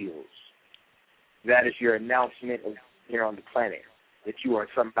oral skills. That is your announcement of here on the planet, that you are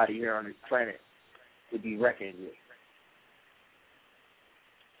somebody here on this planet to be reckoned with.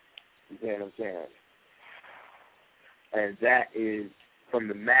 You see what I'm saying? And that is from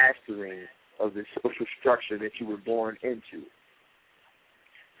the mastering of the social structure that you were born into.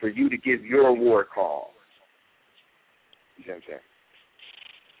 For you to give your war call. You see what I'm saying?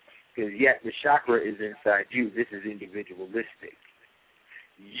 Because yet the chakra is inside you. This is individualistic.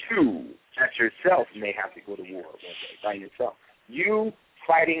 You, as yourself, may have to go to war one day by yourself. You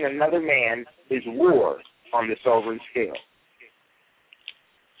fighting another man is war on the sovereign scale.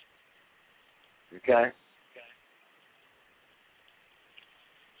 Okay?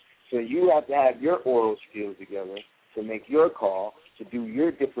 So you have to have your oral skills together to make your call, to do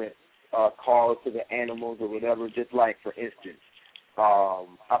your different calls to the animals or whatever, just like, for instance,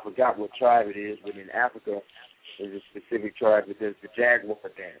 I forgot what tribe it is, but in Africa, there's a specific tribe that does the jaguar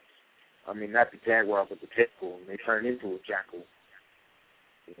dance. I mean, not the jaguar, but the pit bull. They turn into a jackal.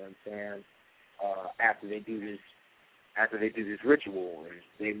 You know what I'm saying? After they do this ritual, and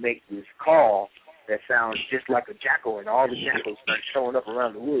they make this call that sounds just like a jackal, and all the jackals start showing up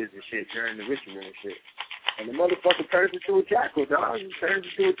around the woods and shit during the ritual and shit. And the motherfucker turns into a jackal, dog. He turns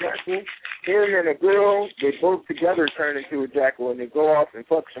into a jackal. Him and a girl, they both together turn into a jackal, and they go off and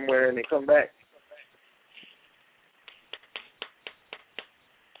fuck somewhere, and they come back.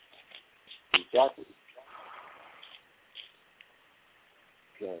 Exactly.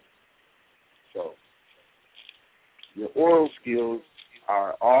 Okay. So, your oral skills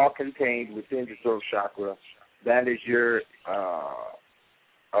are all contained within the throat chakra. That is your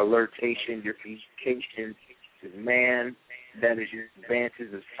alertation, your communication to man. That is your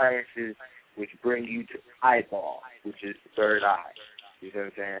advances of sciences, which bring you to the eyeball, which is the third eye. You know what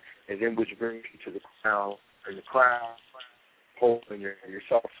I'm saying? And then which brings you to the crown, and the crown holding your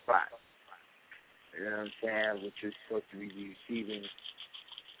soft spot. You know what I'm saying? Which is supposed to be receiving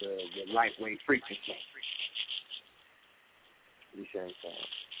the lightweight frequency. You see what I'm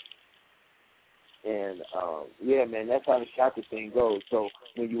saying? And, yeah, man, that's how the chakra thing goes. So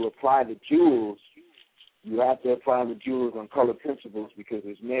when you apply the jewels, you have to apply the jewels on color principles because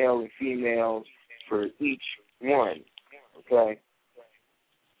there's male and females for each one, okay?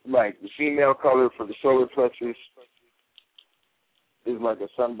 Like the female color for the solar plexus is like a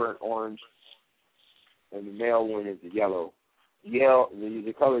sunburnt orange. and the male one is the yellow.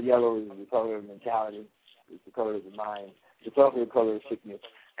 The color yellow is the color of mentality. It's the color of the mind. It's also the color of sickness.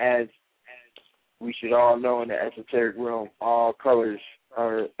 As we should all know in the esoteric realm, all colors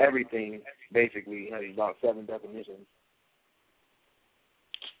are everything, basically, has about 7 definitions.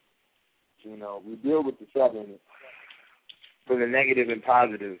 You know, we deal with the 7 for the negative and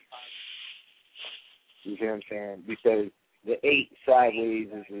positive. You see what I'm saying? Because the 8 sideways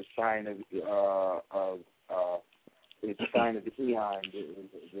is a sign of it's a sign of the eon,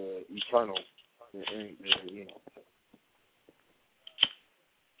 the eternal, you know.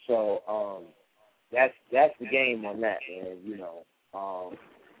 So that's the game on that, and you know,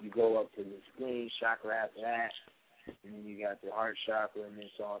 you go up to the spleen chakra after that, and then you got the heart chakra, and then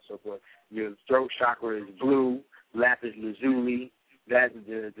so on and so forth. Your throat chakra is blue, lapis lazuli. That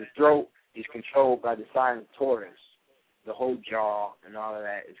the throat is controlled by the sign of Taurus. The whole jaw and all of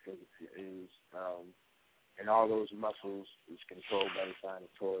that is and all those muscles is controlled by the sign of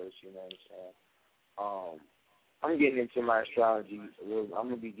Taurus. You know what I'm saying? I'm getting into my astrology. I'm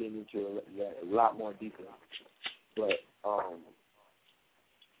gonna be getting into that a lot more deeper. But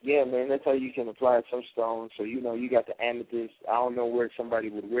yeah, man, that's how you can apply some stones. So you know, you got the amethyst. I don't know where somebody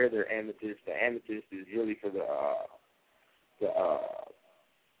would wear their amethyst. The amethyst is really for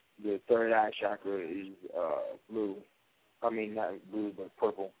the third eye chakra is blue. I mean, not blue, but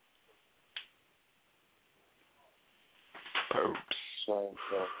purple. So,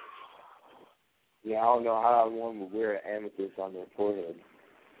 yeah, I don't know how one would wear an amethyst on their forehead.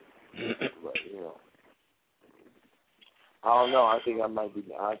 But, you know. I don't know. I think I'm gonna do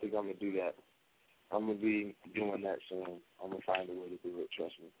that. I'm gonna be doing that soon. I'm gonna find a way to do it,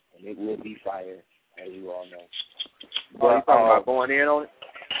 trust me. And it will be fire, as you all know. But you talking about going in on it?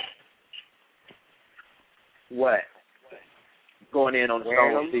 What? Going in on the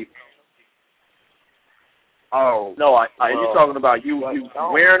stone people. Oh. No, are you talking about you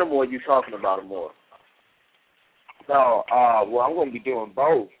wearing them, or are you talking about them more? No, well, I'm going to be doing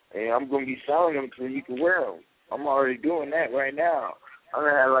both. And I'm going to be selling them so you can wear them. I'm already doing that right now. I'm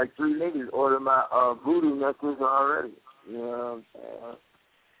going to have like 3 niggas order my voodoo necklace already. You know what I'm saying?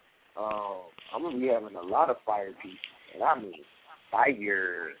 I'm going to be having a lot of fire pieces. And I mean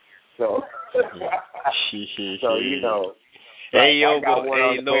fire. So, so you know. Hey yo, but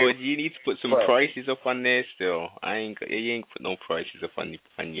hey Lord, you need to put some prices up on there still. You ain't put no prices up on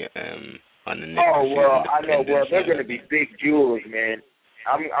your on the necklaces. Oh well, I know. Well, they're gonna be big jewels, man.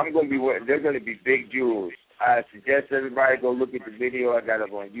 I'm gonna be wearing. They're gonna be big jewels. I suggest everybody go look at the video I got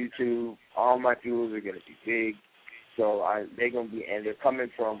up on YouTube. All my jewels are gonna be big. So they're gonna be, and they're coming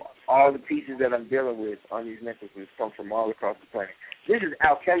from all the pieces that I'm dealing with on these necklaces come from all across the planet. This is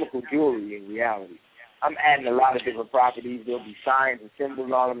alchemical jewelry in reality. I'm adding a lot of different properties. There'll be signs and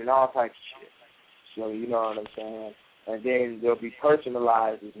symbols on them and all types of shit. So you know what I'm saying? And then they'll be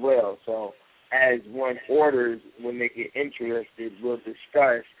personalized as well. So as one orders, when they get interested, we'll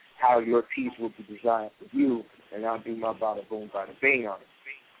discuss how your piece will be designed for you, and I'll do my bada boom, bada bing on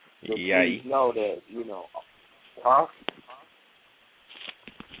it. So please know that, you know, huh?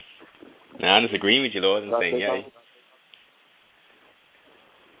 Nah, I'm just agreeing with you, Lord. I'm saying, yeah.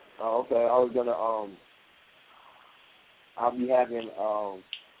 Oh, okay. I was gonna I'll be having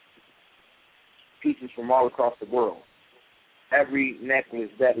pieces from all across the world. Every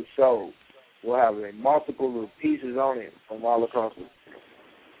necklace that is sold will have a multiple of pieces on it from all across the world.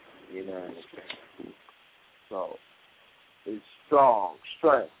 You know, so it's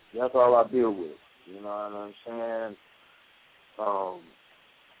strength. That's all I deal with. You know what I'm saying?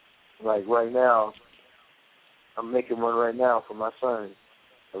 Like right now, I'm making one right now for my son.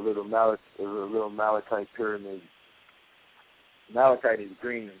 A little malachite pyramid. Malachite is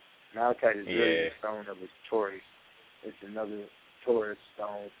green. Malachite is really the stone of a Taurus. It's another Taurus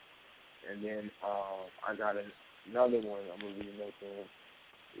stone. And then I got another one I'm going to be making.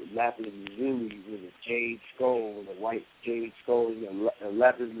 Lapis lazuli with a jade skull, with a white jade skull. A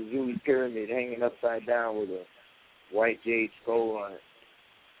lapis lazuli pyramid hanging upside down with a white jade skull on it.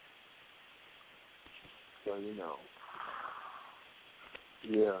 So, you know.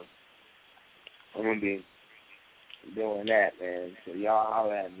 Yeah. I'm going to be doing that, man. So y'all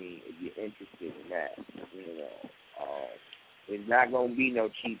holler at me if you're interested in that. You know, it's not going to be no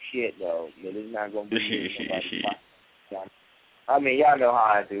cheap shit, though. It's not going to be nobody. I mean, y'all know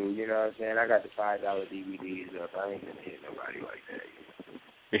how I do, you know what I'm saying? I got the $5 DVDs up. I ain't going to hit nobody like that.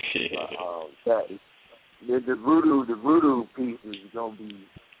 But the voodoo piece is going to be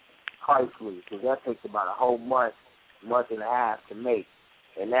priceless, because that takes about a whole month and a half to make.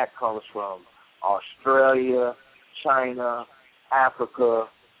 And that comes from Australia, China, Africa,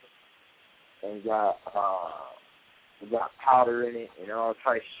 and got powder in it and all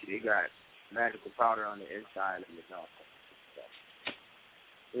types of shit. It got magical powder on the inside of it and all types of stuff.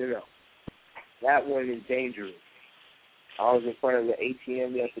 You know, that one is dangerous. I was in front of the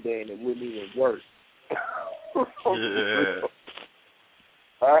ATM yesterday and it wouldn't even work. Yeah.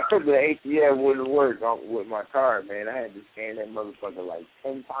 The ATM wouldn't work with my card, man. I had to scan that motherfucker like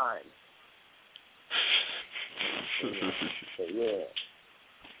 10 times.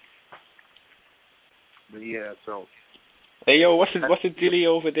 But yeah, so. Hey yo, what's the dealie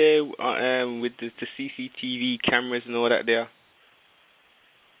over there with the CCTV cameras and all that there?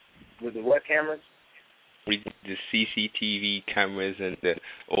 With the what cameras? With the CCTV cameras and the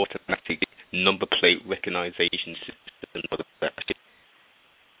automatic number plate recognition system and all that shit.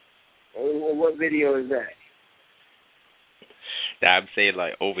 What video is that? I'm saying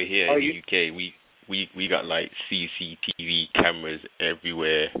like over here in the UK, we got like CCTV cameras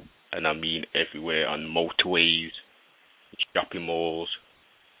everywhere, and I mean everywhere, on motorways, shopping malls,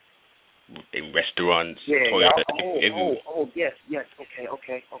 in restaurants, toilets. Yes,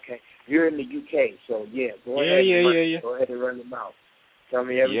 okay. You're in the UK, so yeah, go ahead. Go ahead and run them out. Tell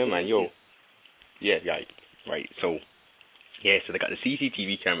me everything. Yeah, man, yo. Yeah, right. So they got the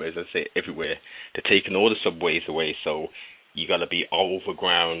CCTV cameras, I say, everywhere. They're taking all the subways away, so you gotta be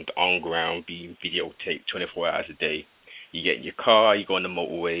overground, on ground, being videotaped 24 hours a day. You get in your car, you go on the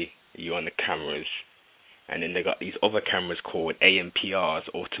motorway, you're on the cameras. And then they got these other cameras called AMPRs,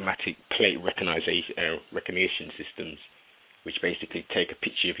 automatic plate recognition systems, which basically take a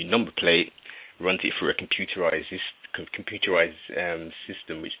picture of your number plate, runs it through a computerized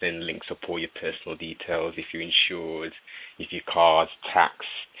system, which then links up all your personal details, if you're insured, if your car's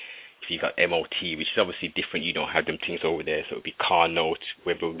taxed, if you got MOT, which is obviously different. You don't have them things over there, so it would be car note,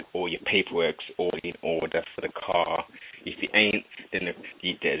 whether all your paperwork's all in order for the car. If it ain't, then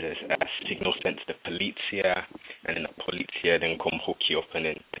there's a signal sent to the polizia, and then the polizia then come hook you up and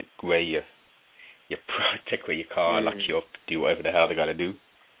then take away your car, lock you up, do whatever the hell they gotta do.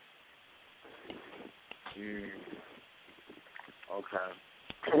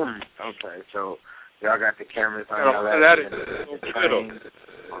 Okay, so y'all got the cameras on y'all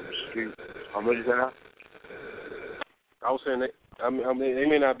on the street. What is that? I was saying I mean, they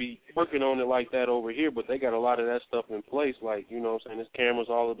may not be working on it like that over here, but they got a lot of that stuff in place. Like, you know what I'm saying, there's cameras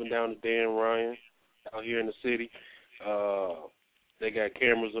all up and down the Dan Ryan out here in the city. They got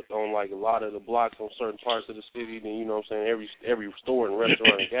cameras on like a lot of the blocks on certain parts of the city. Then, you know what I'm saying, every store and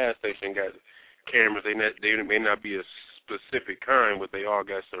restaurant and gas station got cameras. They may not be a specific kind, but they all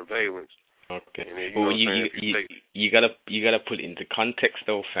got surveillance. Okay. Then, well, you gotta put it into context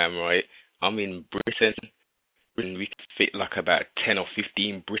though, fam. Right? I'm in Britain. We could fit like about 10 or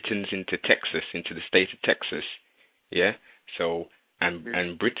 15 Britons into Texas, into the state of Texas. Yeah. So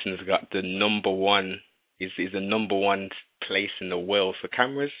and Britain's got the number one is the number one place in the world for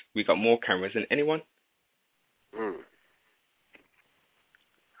cameras. We got more cameras than anyone.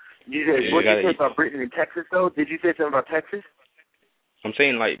 You said, what did you say about Britain and Texas though? Did you say something about Texas? I'm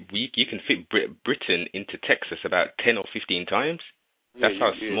saying like you can fit Britain into Texas about 10 or 15 times. That's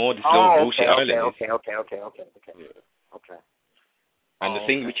how small this little bullshit island is. Okay. And the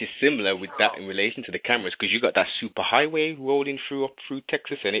thing which is similar with that in relation to the cameras, because you got that super highway rolling through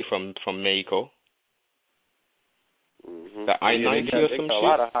Texas in it from Mexico. That I-90 or some shit. A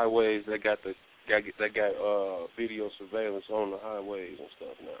lot of highways that got video surveillance on the highways and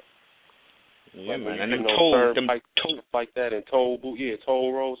stuff now. Yeah, like man. And then them toll like that, and toll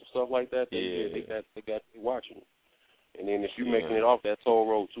roads and stuff like that. They got watching. And then if you're making it off that toll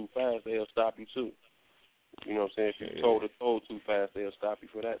road too fast, they'll stop you too. You know what I'm saying? If you toll the toll too fast, they'll stop you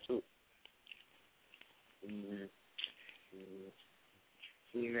for that too.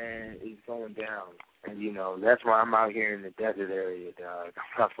 See, man, it's going down. And, you know, that's why I'm out here in the desert area, dog.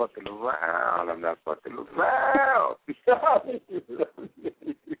 I'm not fucking around.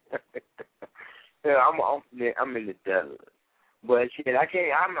 Yeah, I'm in the desert. But shit, I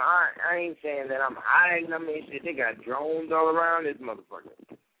ain't saying that I'm hiding. I mean, shit, they got drones all around this motherfucker.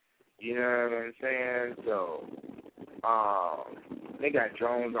 You know what I'm saying? So, they got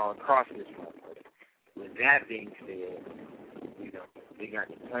drones all across this motherfucker. With that being said, you know, they got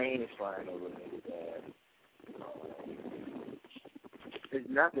the planes flying over there. It's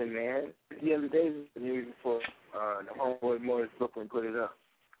nothing, man. The other day, the year before, the Homeboy Motors Brooklyn put it up.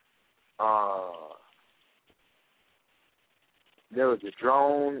 There was a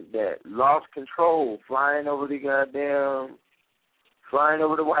drone that lost control flying over the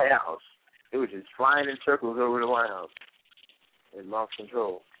White House. It was just flying in circles over the White House. It lost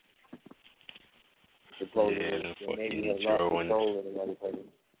control. Supposedly. Maybe it lost control in another place.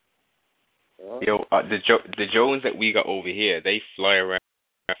 Yo, the Jones that we got over here, they fly around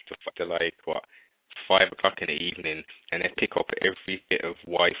after like what 5 o'clock in the evening, and they pick up every bit of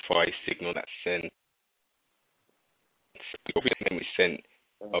Wi-Fi signal that's sent. Everything we sent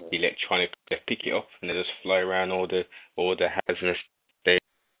of electronic, they pick it up and they just fly around all the hazardous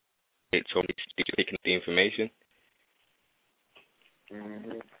states, so picking up the information.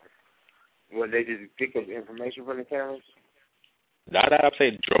 Well, they just pick up information from the cameras? I'd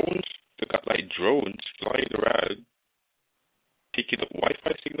say drones. They got like drones flying around, picking up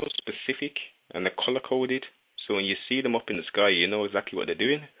Wi-Fi signals specific, and they're color coded. So when you see them up in the sky, you know exactly what they're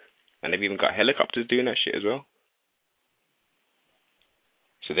doing. And they've even got helicopters doing that shit as well.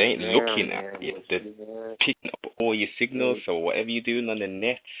 So they ain't looking at it. They're picking up all your signals. So whatever you're doing on the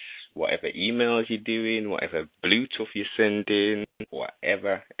net, whatever emails you're doing, whatever Bluetooth you're sending,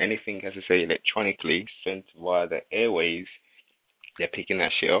 whatever, anything has to say electronically sent via the airwaves, they're picking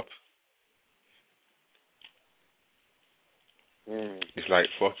that shit up. It's like,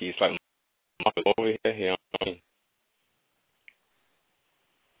 fuck you, it's like over here, you know what I mean?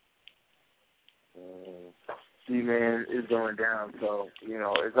 See, man, it's going down. So, you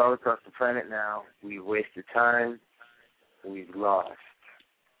know, it's all across the planet now. We've wasted time. We've lost.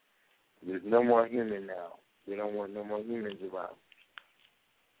 There's no more human now. We don't want no more humans around.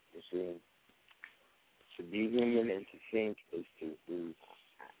 You see? To be human and to think is to be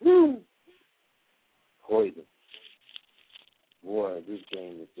poison. Boy, this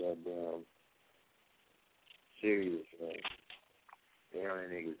game is goddamn serious, man. They on a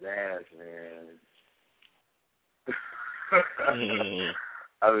nigga's ass, man.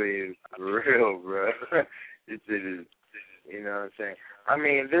 I mean, for real, bro. This shit is, you know what I'm saying? I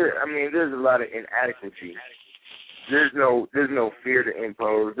mean, there's a lot of inadequacy. There's no fear to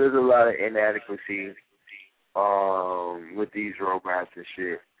impose. There's a lot of inadequacy with these robots and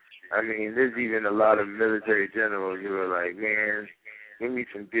shit. I mean, there's even a lot of military generals who are like, man, give me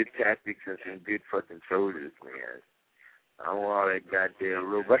some good tactics and some good fucking soldiers, man. I don't want all that goddamn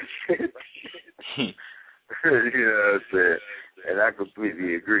robot shit. You know what I'm saying? And I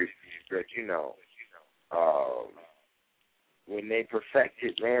completely agree that, you know, when they perfect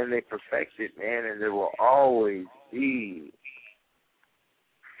it, man, and there will always be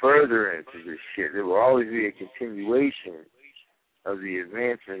furtherance of this shit. There will always be a continuation of the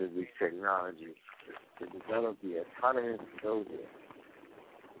advancement of this technology to develop the autonomous soldier.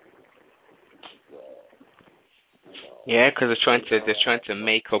 Yeah, because they're trying to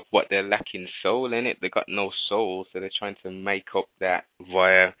make up what they're lacking soul in it. They got no soul, so they're trying to make up that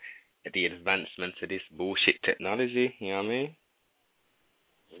via the advancement of this bullshit technology. You know what I mean?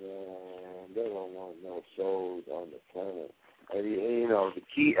 Yeah, they don't want no souls on the planet. And you know, the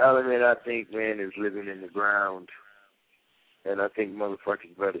key element I think, man, is living in the ground. And I think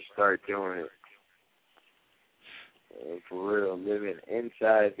motherfuckers better start doing it. And for real, living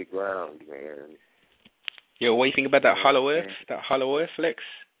inside the ground, man. Yo, what do you think about that Hollow Earth? That Hollow Earth flex?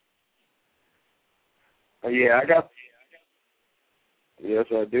 Yeah, yes,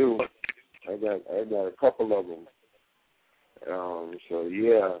 I do. I got a couple of them. So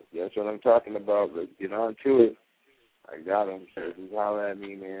yeah, that's what I'm talking about. Let's get on to it. I got them. So just holler at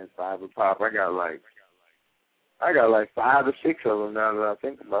me, man. 5 a pop. I got like 5 or 6 of them now that I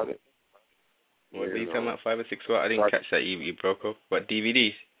think about it. What are you talking about? 5 or 6 what? I didn't catch that. You broke up. What,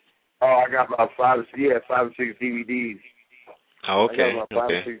 DVDs? Oh, I got about 5 or 6 DVDs. Oh, okay. I got about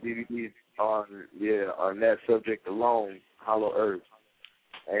 5 or 6 DVDs on that subject alone, Hollow Earth.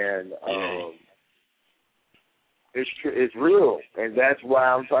 And it's real, and that's why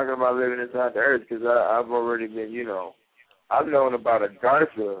I'm talking about living inside the Earth, because I've already been, you know, I've known about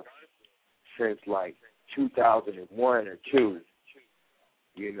Agartha since like 2001 or 2,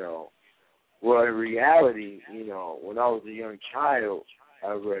 you know. Well, in reality, you know, when I was a young child,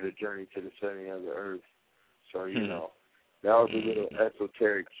 I read A Journey to the Center of the Earth. So, you know, that was a little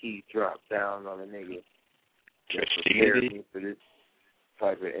esoteric key dropped down on a nigga that prepared me for this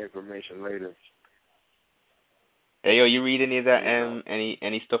type of information later. Hey, yo, you read any of that,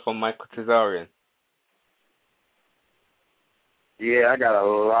 any stuff on Michael Tazarian? Yeah, I got a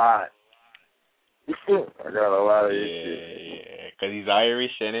lot. I got a lot of this shit. Yeah, because he's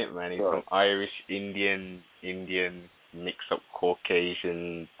Irish, innit, man? He's from Irish, Indian, mix up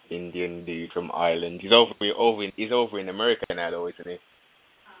Caucasian, Indian dude from Ireland. He's over in America now, though, isn't he? I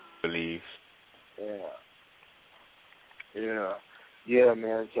believe. Yeah,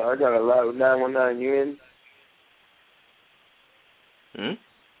 man. So I got a lot of 919. You in?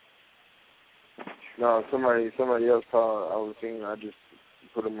 No, somebody else called. I was seeing. I just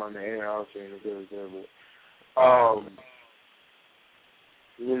put them on the air. I was saying it was there, but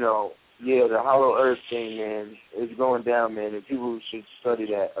you know, Yeah, the hollow earth thing, man, is going down, man, and people should study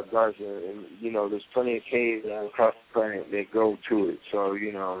that, Garza. And, you know, there's plenty of caves across the planet that go to it. So,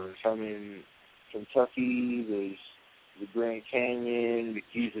 you know, there's some in Kentucky, there's the Grand Canyon, the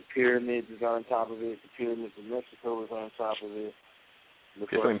Giza Pyramids is on top of it, the pyramids of Mexico is on top of it.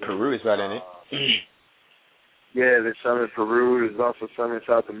 People in Peru as well, isn't it? Yeah, there's some in Peru. There's also some in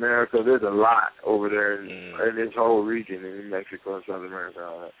South America. There's a lot over there in this whole region in Mexico and South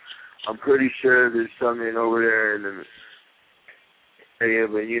America. I'm pretty sure there's some in over there in the area,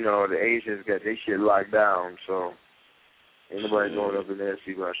 but, you know, the Asians got their shit locked down, so ain't nobody going up in there to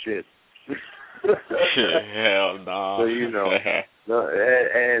see about shit. Hell no. So, you know,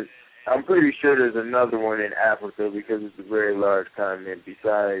 and I'm pretty sure there's another one in Africa because it's a very large continent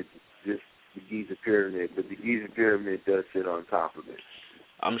besides just the Giza Pyramid, but the Giza Pyramid does sit on top of it.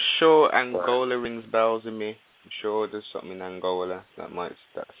 I'm sure Angola rings bells in me. I'm sure there's something in Angola that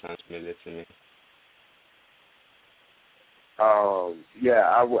sounds familiar to me. Yeah,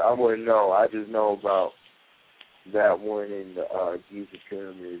 I wouldn't know. I just know about that one in the Giza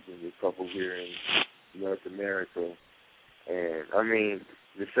Pyramids and a couple here in North America. And, I mean,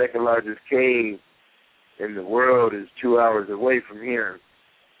 the second largest cave in the world is 2 hours away from here.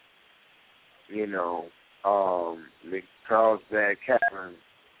 You know, the Carlsbad Cavern.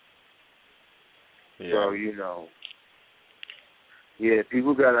 Yeah. So, you know, yeah,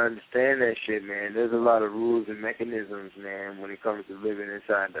 people got to understand that shit, man. There's a lot of rules and mechanisms, man, when it comes to living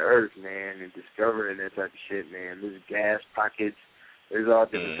inside the earth, man, and discovering that type of shit, man. There's gas pockets. There's all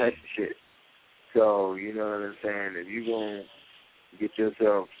different types of shit. So, you know what I'm saying? If you're going to get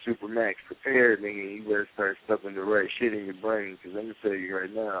yourself super max prepared, nigga, you better start stuffing the right shit in your brain, because I'm going to tell you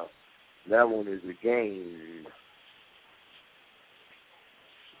right now, that one is a game.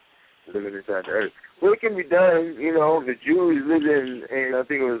 Living inside the earth. Well, it can be done, you know. The Jews lived in I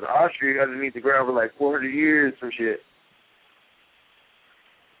think it was Austria, underneath the ground for like 400 years, some shit.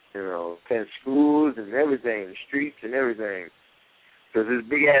 You know, 10 schools and everything, streets and everything. Because there's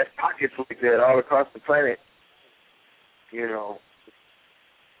big-ass pockets like that all across the planet, you know.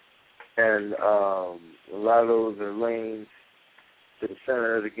 And a lot of those are lanes to the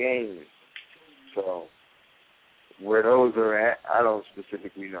center of the game. So where those are at, I don't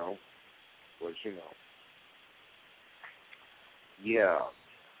specifically know. But, you know. Yeah.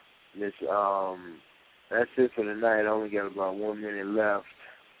 This, that's it for tonight. I only got about 1 minute left.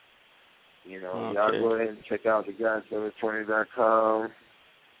 You know, y'all go ahead and check out the God720.com.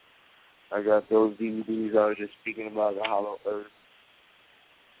 I got those DVDs I was just speaking about, the Hollow Earth.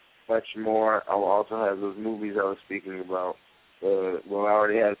 Much more. I will also have those movies I was speaking about. Well, I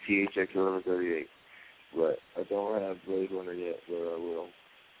already have THX 1138, but I don't have Blade Runner yet, but I will.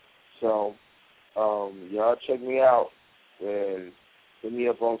 So, y'all check me out and hit me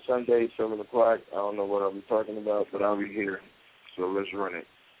up on Sunday, 7 o'clock. I don't know what I'll be talking about, but I'll be here. So let's run it.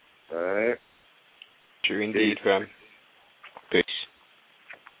 All right? True indeed, fam. Peace.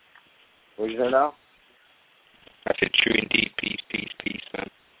 What you say now? I said true indeed.